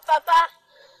wake up. Papa.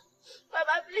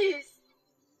 Papa, please.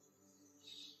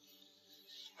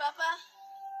 Papa.